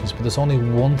explanations, but there's only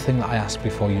one thing that I ask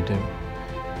before you do.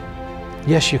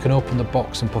 Yes, you can open the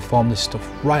box and perform this stuff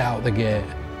right out the gate,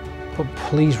 but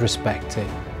please respect it.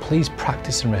 Please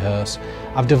practice and rehearse.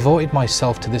 I've devoted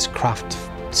myself to this craft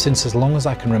since as long as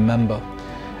I can remember,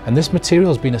 and this material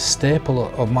has been a staple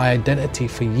of my identity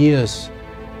for years,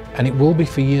 and it will be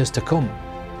for years to come.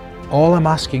 All I'm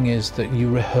asking is that you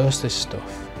rehearse this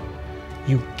stuff.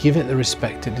 You give it the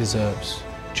respect it deserves.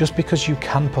 Just because you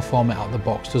can perform it out of the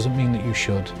box doesn't mean that you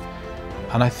should.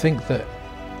 And I think that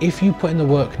if you put in the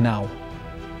work now,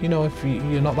 you know, if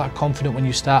you're not that confident when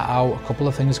you start out, a couple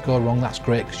of things go wrong, that's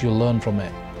great because you'll learn from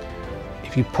it.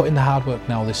 If you put in the hard work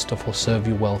now, this stuff will serve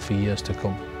you well for years to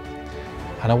come.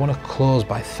 And I want to close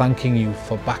by thanking you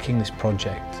for backing this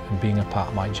project and being a part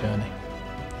of my journey.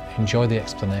 Enjoy the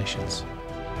explanations.